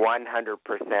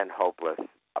 100% hopeless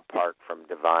apart from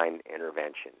divine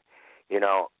intervention.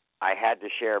 I had to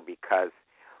share because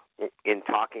in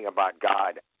talking about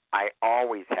God, I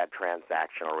always had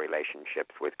transactional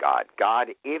relationships with God. God,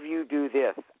 if you do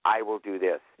this, I will do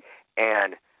this.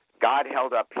 And God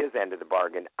held up his end of the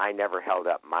bargain. I never held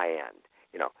up my end.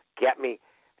 Get me,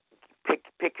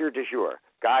 pick your du jour.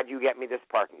 God, you get me this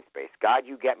parking space. God,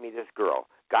 you get me this girl.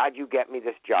 God, you get me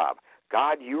this job.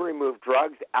 God, you remove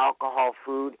drugs, alcohol,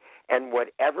 food, and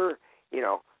whatever,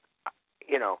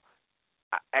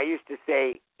 I used to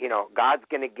say, God's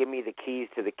going to give me the keys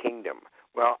to the kingdom.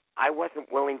 Well, I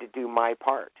wasn't willing to do my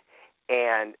part.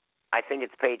 And I think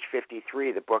it's page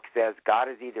 53. The book says, God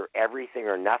is either everything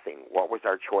or nothing. What was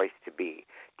our choice to be?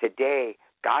 Today,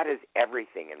 God is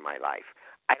everything in my life.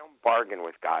 I don't bargain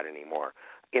with God anymore.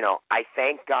 I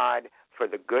thank God for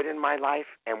the good in my life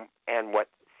and what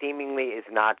seemingly is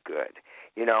not good,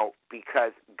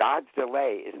 because God's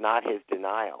delay is not his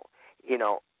denial.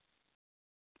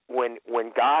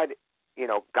 When God,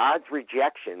 God's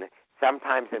rejection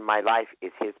sometimes in my life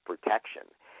is his protection.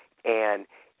 And,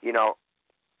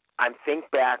 I think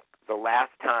back the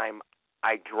last time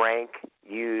I drank,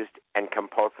 used, and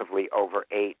compulsively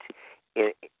overate,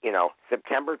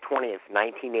 September 20th,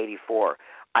 1984.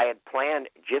 I had planned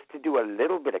just to do a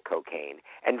little bit of cocaine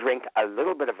and drink a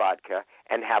little bit of vodka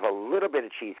and have a little bit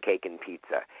of cheesecake and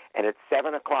pizza. And at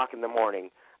 7 o'clock in the morning,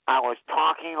 I was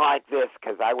talking like this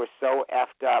because I was so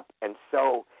effed up, and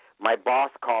so my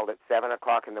boss called at 7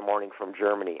 o'clock in the morning from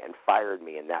Germany and fired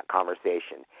me in that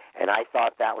conversation. And I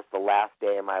thought that was the last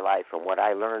day of my life. And what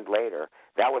I learned later,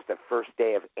 that was the first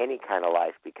day of any kind of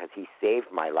life because he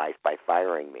saved my life by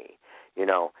firing me,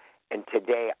 And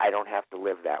today I don't have to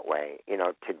live that way.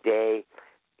 Today,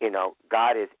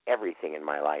 God is everything in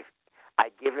my life. I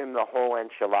give him the whole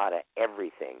enchilada,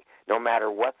 everything. No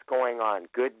matter what's going on,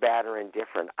 good, bad, or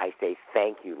indifferent, I say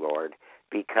thank you, Lord,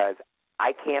 because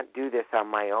I can't do this on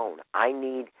my own. I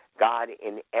need God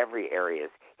in every area.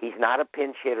 He's not a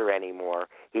pinch hitter anymore.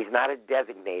 He's not a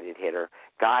designated hitter.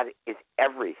 God is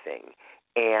everything.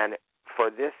 And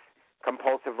for this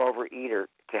compulsive overeater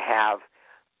to have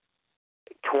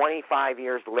 25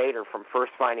 years later from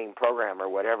first finding program or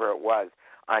whatever it was,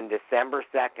 on December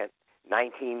 2nd,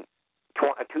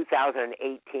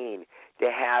 2018,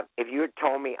 to have, if you had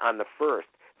told me on the 1st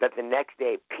that the next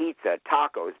day pizza,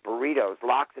 tacos, burritos,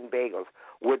 lox and bagels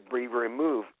would be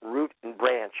removed root and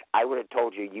branch, I would have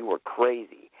told you you were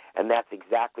crazy. And that's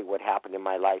exactly what happened in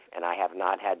my life, and I have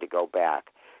not had to go back.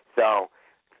 So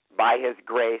by his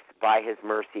grace, by his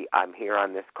mercy, I'm here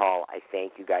on this call. I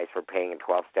thank you guys for paying a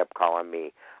 12-step call on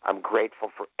me. I'm grateful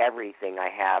for everything I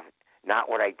have, not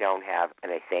what I don't have,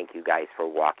 and I thank you guys for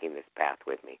walking this path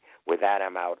with me. With that,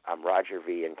 I'm out. I'm Roger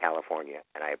V. in California,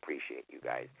 and I appreciate you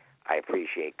guys. I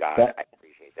appreciate God. I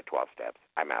appreciate the 12 steps.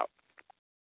 I'm out.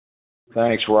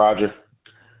 Thanks, Roger.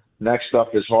 Next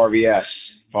up is Harvey S.,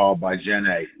 followed by Jen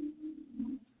A.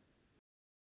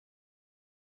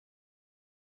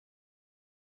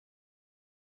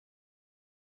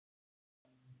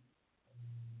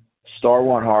 Star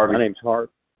one, Harvey. My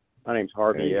name's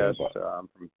Harvey S. I'm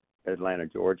from Atlanta,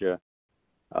 Georgia.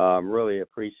 Really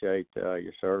appreciate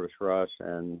your service, Russ,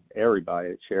 and everybody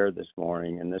that shared this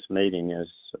morning. And this meeting is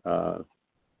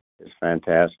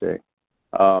fantastic.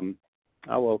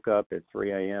 I woke up at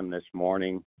 3 a.m. this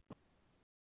morning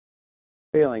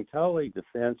feeling totally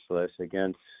defenseless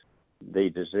against the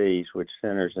disease which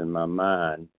centers in my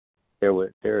mind.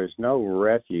 There is no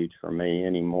refuge for me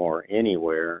anymore,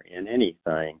 anywhere, in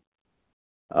anything.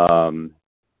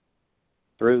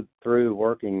 Through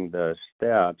working the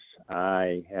steps,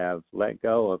 I have let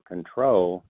go of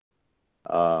control,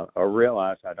 or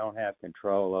realized I don't have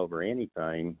control over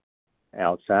anything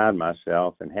outside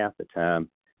myself, and half the time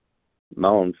my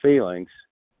own feelings.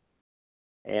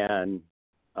 And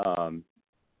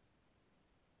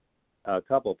a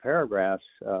couple paragraphs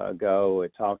ago,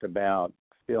 it talked about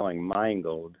feeling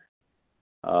mangled,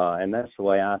 and that's the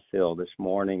way I feel this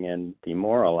morning, and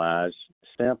demoralized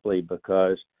simply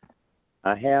because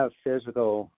I have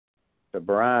physical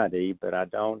sobriety, but I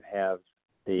don't have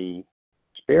the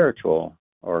spiritual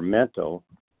or mental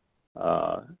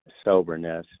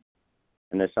soberness.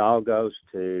 And this all goes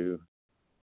to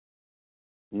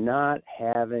not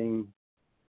having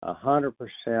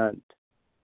 100%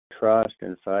 trust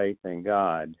and faith in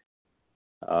God.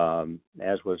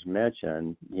 As was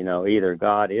mentioned, either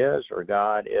God is or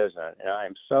God isn't. And I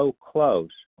am so close,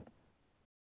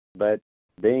 but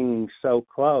being so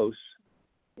close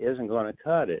isn't going to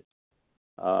cut it.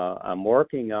 I'm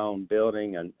working on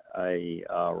building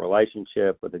a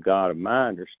relationship with the God of my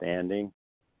understanding,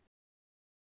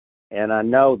 and I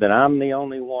know that I'm the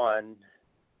only one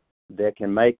that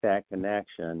can make that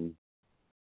connection,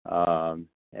 and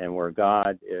where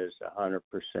God is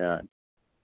 100%.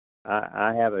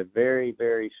 I have a very,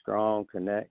 very strong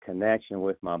connection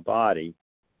with my body,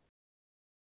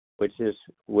 which is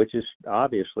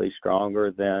obviously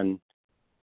stronger than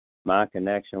my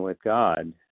connection with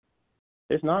God.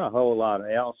 There's not a whole lot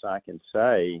else I can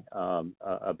say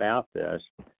about this,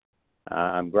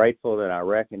 I'm grateful that I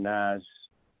recognize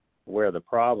where the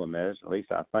problem is. At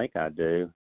least I think I do.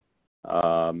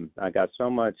 I got so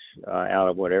much out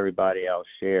of what everybody else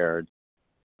shared.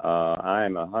 I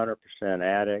am 100%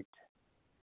 addict,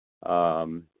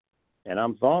 and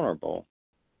I'm vulnerable.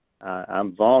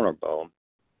 I'm vulnerable.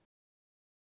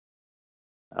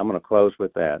 I'm going to close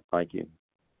with that. Thank you.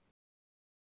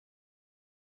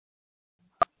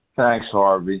 Thanks,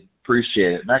 Harvey.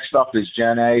 Appreciate it. Next up is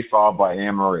Jen A., followed by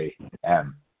Anne-Marie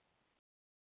M.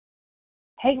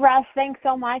 Hey, Russ, thanks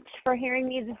so much for hearing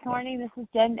me this morning. This is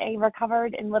Jen A.,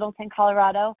 recovered in Littleton,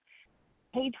 Colorado.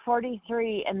 Page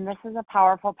 43, and this is a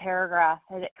powerful paragraph,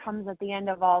 and it comes at the end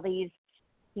of all these,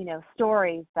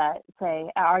 stories that say,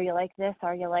 are you like this,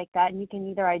 are you like that? And you can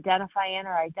either identify in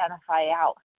or identify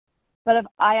out. But if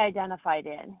I identified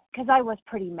in, because I was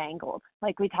pretty mangled,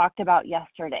 like we talked about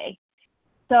yesterday.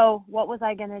 So what was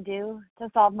I going to do to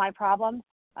solve my problems?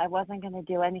 I wasn't going to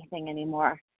do anything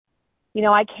anymore.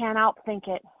 I can't outthink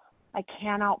it. I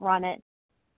can't outrun it.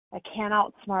 I can't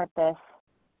outsmart this.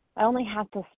 I only have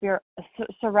to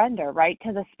surrender, right,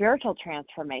 to the spiritual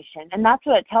transformation. And that's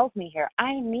what it tells me here.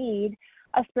 I need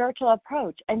a spiritual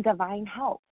approach and divine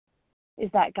help. Is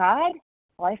that God?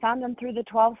 Well, I found him through the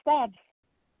 12 steps.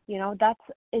 That's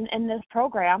in this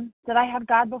program. Did I have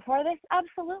God before this?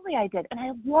 Absolutely I did. And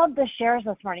I love the shares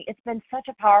this morning. It's been such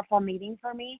a powerful meeting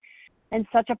for me and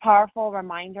such a powerful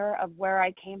reminder of where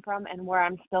I came from and where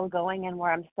I'm still going and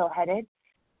where I'm still headed.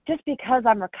 Just because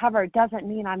I'm recovered doesn't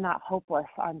mean I'm not hopeless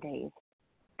on days.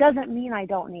 Doesn't mean I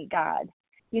don't need God.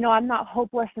 I'm not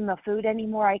hopeless in the food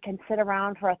anymore. I can sit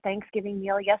around for a Thanksgiving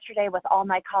meal yesterday with all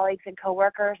my colleagues and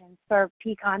coworkers and serve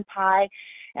pecan pie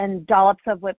and dollops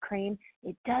of whipped cream.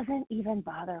 It doesn't even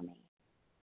bother me.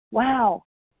 Wow.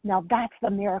 Now that's the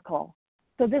miracle.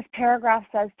 So this paragraph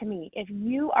says to me, if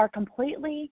you are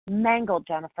completely mangled,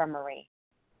 Jennifer Marie,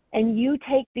 and you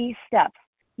take these steps,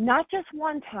 not just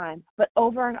one time, but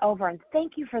over and over. And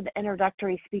thank you for the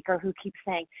introductory speaker who keeps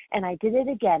saying, and I did it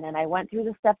again, and I went through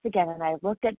the steps again, and I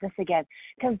looked at this again,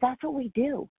 because that's what we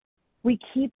do. We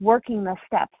keep working the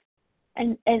steps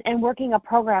and working a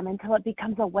program until it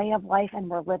becomes a way of life, and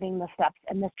we're living the steps.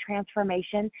 And this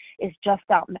transformation is just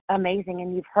amazing,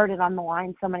 and you've heard it on the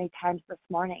line so many times this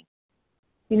morning.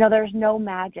 There's no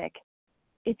magic.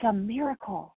 It's a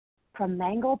miracle. From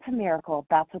mangled to miracle,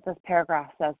 that's what this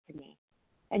paragraph says to me.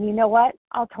 And you know what?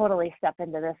 I'll totally step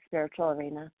into this spiritual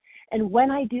arena. And when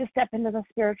I do step into the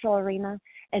spiritual arena,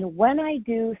 and when I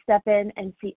do step in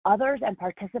and see others and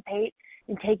participate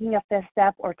in taking a 5th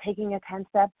step or taking a 10th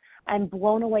step, I'm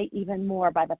blown away even more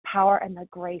by the power and the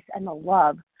grace and the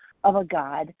love of a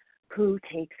God who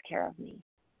takes care of me.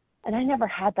 And I never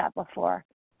had that before.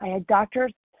 I had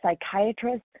doctors,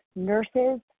 psychiatrists,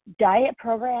 nurses, diet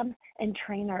programs, and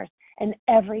trainers, and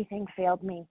everything failed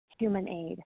me. Human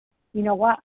aid. You know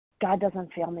what? God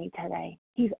doesn't fail me today.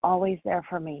 He's always there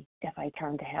for me if I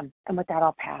turn to him. And with that,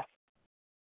 I'll pass.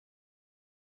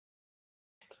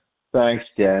 Thanks,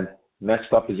 Jen.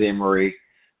 Next up is Anne-Marie,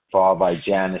 followed by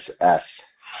Janice S.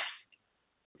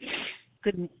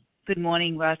 Good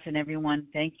morning, Russ and everyone.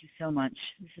 Thank you so much.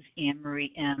 This is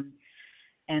Anne-Marie M.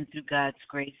 And through God's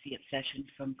grace, the obsession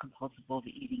from compulsive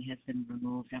overeating has been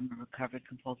removed. I'm a recovered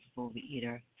compulsive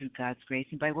overeater through God's grace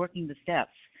and by working the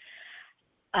steps.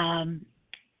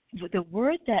 The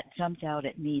word that jumped out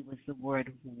at me was the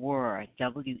word were,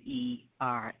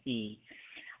 W-E-R-E.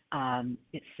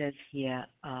 It says here,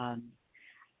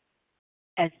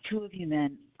 as two of you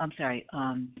men, I'm sorry,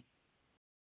 now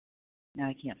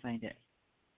I can't find it.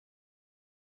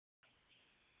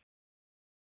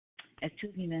 As two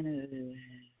of you men,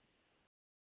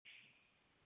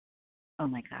 oh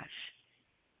my gosh.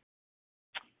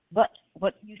 But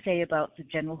what you say about the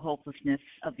general hopelessness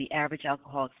of the average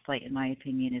alcoholic's plight, in my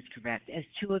opinion, is correct. As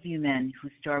two of you men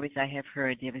whose stories I have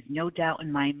heard, there is no doubt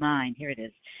in my mind, here it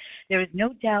is, there is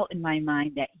no doubt in my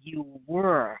mind that you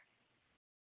were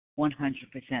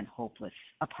 100% hopeless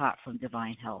apart from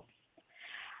divine help.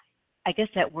 I guess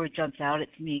that word jumps out at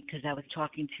me because I was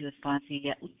talking to a sponsor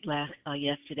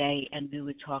yesterday, and we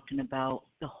were talking about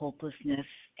the hopelessness,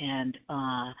 and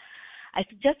I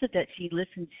suggested that she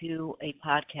listen to a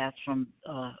podcast from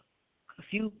a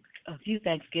few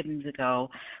Thanksgivings ago,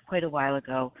 quite a while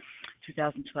ago,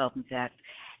 2012 in fact,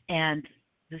 and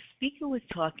the speaker was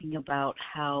talking about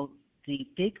how the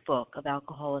big book of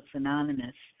Alcoholics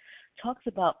Anonymous talks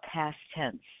about past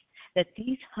tense, that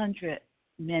these 100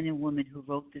 men and women who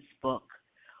wrote this book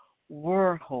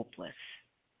were hopeless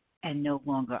and no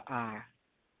longer are.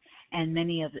 And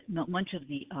much of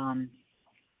the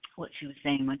what she was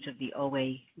saying, much of the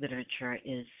OA literature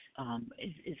is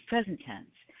present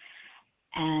tense.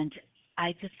 And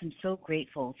I just am so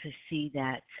grateful to see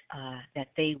that that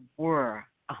they were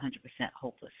 100%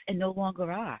 hopeless and no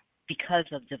longer are because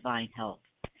of divine help.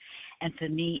 And for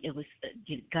me, it was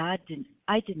God didn't.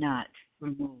 I did not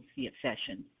remove the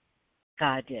obsession.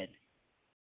 God did.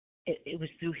 It was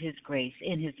through His grace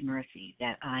and His mercy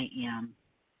that I am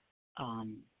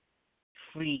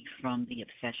free from the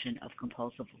obsession of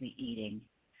compulsively eating.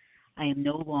 I am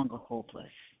no longer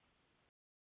hopeless.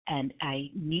 And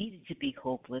I needed to be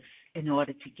hopeless in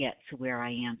order to get to where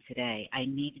I am today. I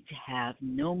needed to have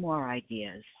no more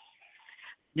ideas,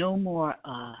 no more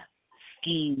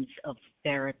schemes of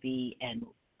therapy and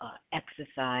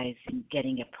exercise and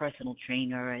getting a personal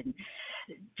trainer and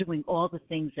doing all the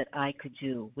things that I could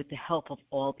do with the help of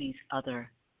all these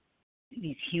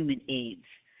human aids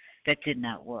that did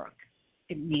not work.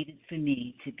 It needed for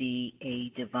me to be a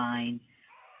divine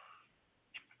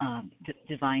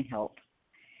help.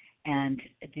 And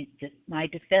my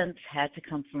defense had to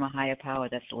come from a higher power.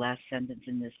 That's the last sentence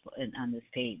on this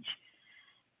page.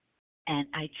 And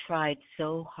I tried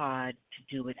so hard to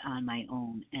do it on my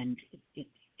own, and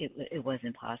it was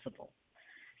impossible.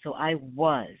 So I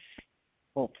was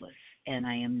hopeless, and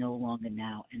I am no longer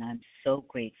now. And I'm so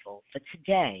grateful for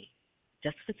today,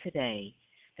 just for today,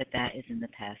 that is in the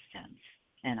past tense.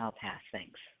 And I'll pass.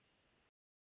 Thanks.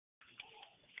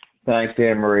 Thanks,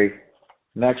 Anne Marie.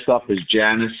 Next up is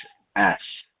Janice S.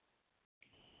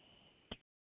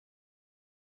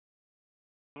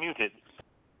 Muted.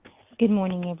 Good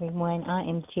morning, everyone. I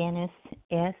am Janice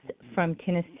S. from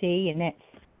Tennessee, and that's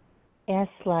S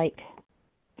like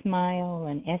smile,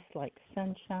 and S like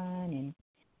sunshine, and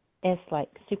S like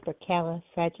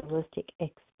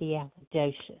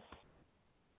supercalifragilisticexpialidocious.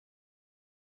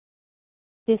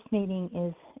 This meeting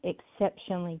is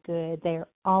exceptionally good. They're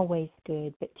always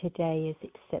good, but today is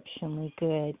exceptionally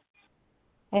good.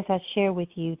 As I share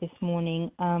with you this morning,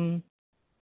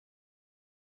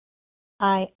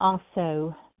 I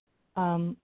also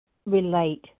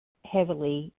relate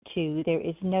heavily to, there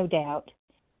is no doubt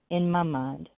in my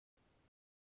mind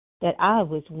that I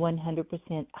was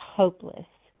 100% hopeless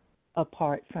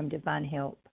apart from divine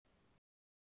help.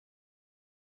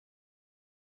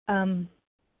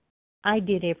 I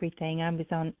did everything. I'm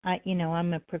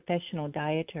a professional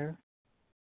dieter.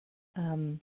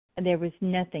 There was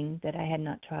nothing that I had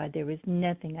not tried. There was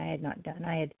nothing I had not done.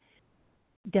 I had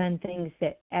done things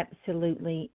that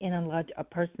absolutely, in a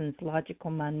person's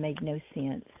logical mind, made no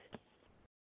sense.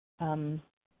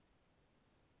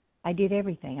 I did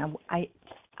everything. I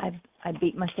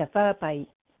beat myself up. I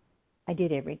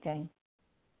did everything.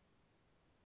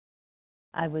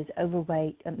 I was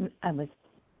overweight. I was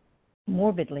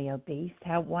morbidly obese.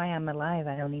 Why I'm alive,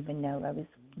 I don't even know. I was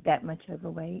that much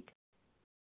overweight.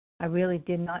 I really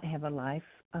did not have a life.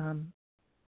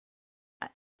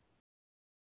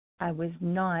 I was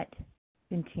not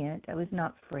content. I was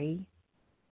not free.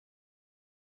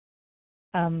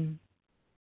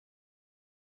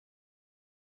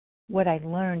 What I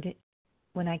learned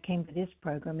when I came to this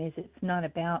program is it's not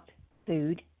about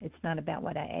food. It's not about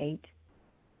what I ate.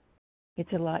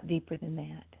 It's a lot deeper than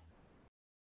that.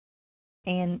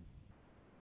 And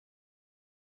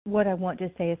what I want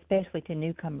to say, especially to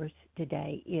newcomers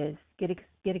today, is get a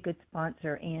good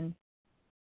sponsor and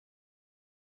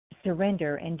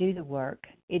surrender and do the work.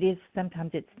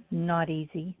 Sometimes it's not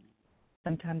easy.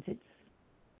 Sometimes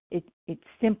it's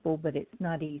simple, but it's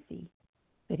not easy.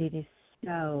 But it is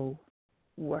so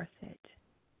worth it.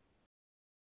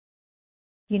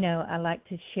 I like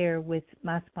to share with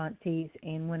my sponsees,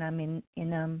 and when I'm in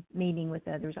a meeting with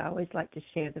others, I always like to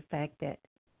share the fact that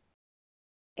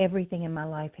everything in my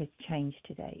life has changed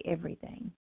today.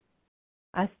 Everything.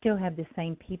 I still have the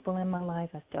same people in my life.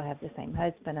 I still have the same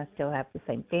husband. I still have the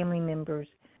same family members.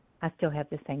 I still have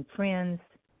the same friends.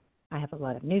 I have a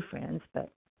lot of new friends, but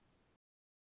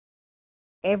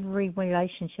every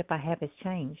relationship I have has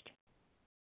changed.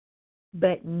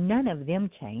 But none of them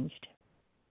changed.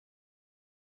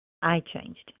 I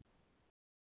changed.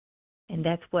 And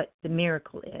that's what the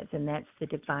miracle is, and that's the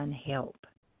divine help.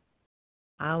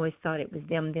 I always thought it was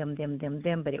them,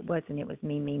 but it wasn't. It was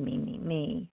me.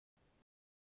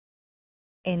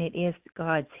 And it is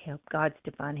God's help, God's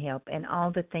divine help. And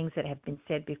all the things that have been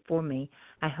said before me,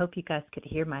 I hope you guys could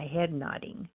hear my head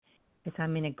nodding, because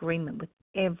I'm in agreement with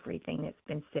everything that's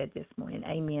been said this morning.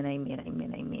 Amen, amen,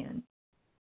 amen, amen.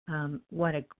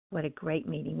 What a great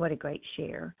meeting. What a great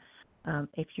share.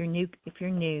 If you're new to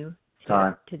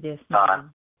this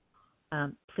meeting,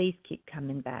 please keep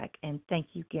coming back. And thank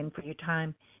you again for your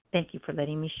time. Thank you for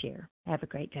letting me share. Have a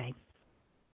great day.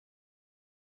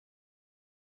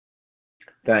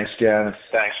 Thanks, Janice.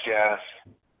 Now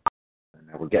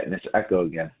we're getting this echo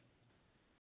again.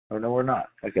 Oh, no, we're not.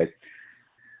 Okay.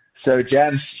 So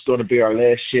Janice is going to be our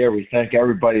last share. We thank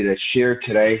everybody that shared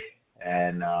today.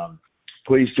 And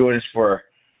please join us for our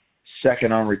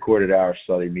second unrecorded hour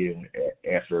study meeting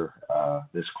after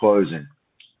this closing.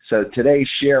 So today's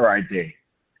share ID,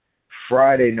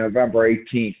 Friday, November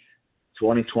 18th,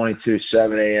 2022,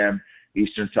 7 a.m.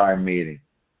 Eastern Time meeting,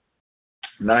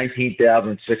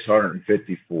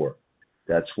 19,654.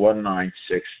 That's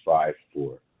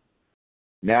 19654.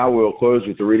 Now we'll close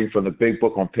with the reading from the Big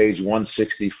Book on page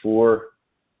 164,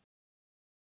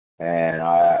 and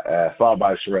followed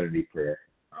by a serenity prayer.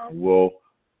 Will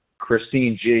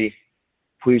Christine G.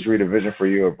 please read a vision for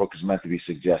you? Our book is meant to be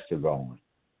suggestive only.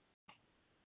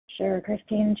 Sure.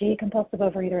 Christine G., compulsive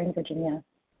overeater in Virginia.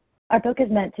 Our book is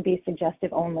meant to be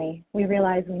suggestive only. We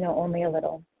realize we know only a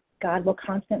little. God will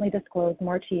constantly disclose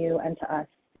more to you and to us.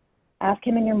 Ask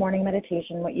him in your morning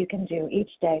meditation what you can do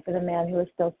each day for the man who is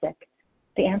still sick.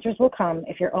 The answers will come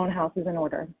if your own house is in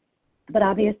order. But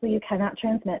obviously you cannot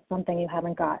transmit something you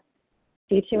haven't got.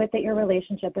 See to it that your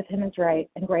relationship with him is right,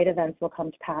 and great events will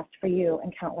come to pass for you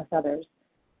and countless others.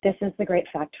 This is the great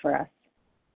fact for us.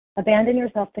 Abandon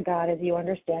yourself to God as you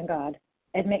understand God.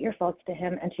 Admit your faults to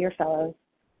him and to your fellows.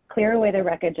 Clear away the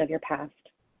wreckage of your past.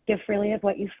 Give freely of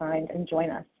what you find and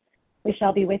join us. We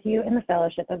shall be with you in the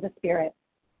fellowship of the Spirit,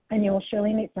 and you will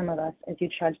surely meet some of us as you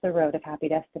trudge the road of happy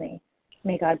destiny.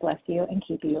 May God bless you and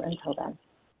keep you until then.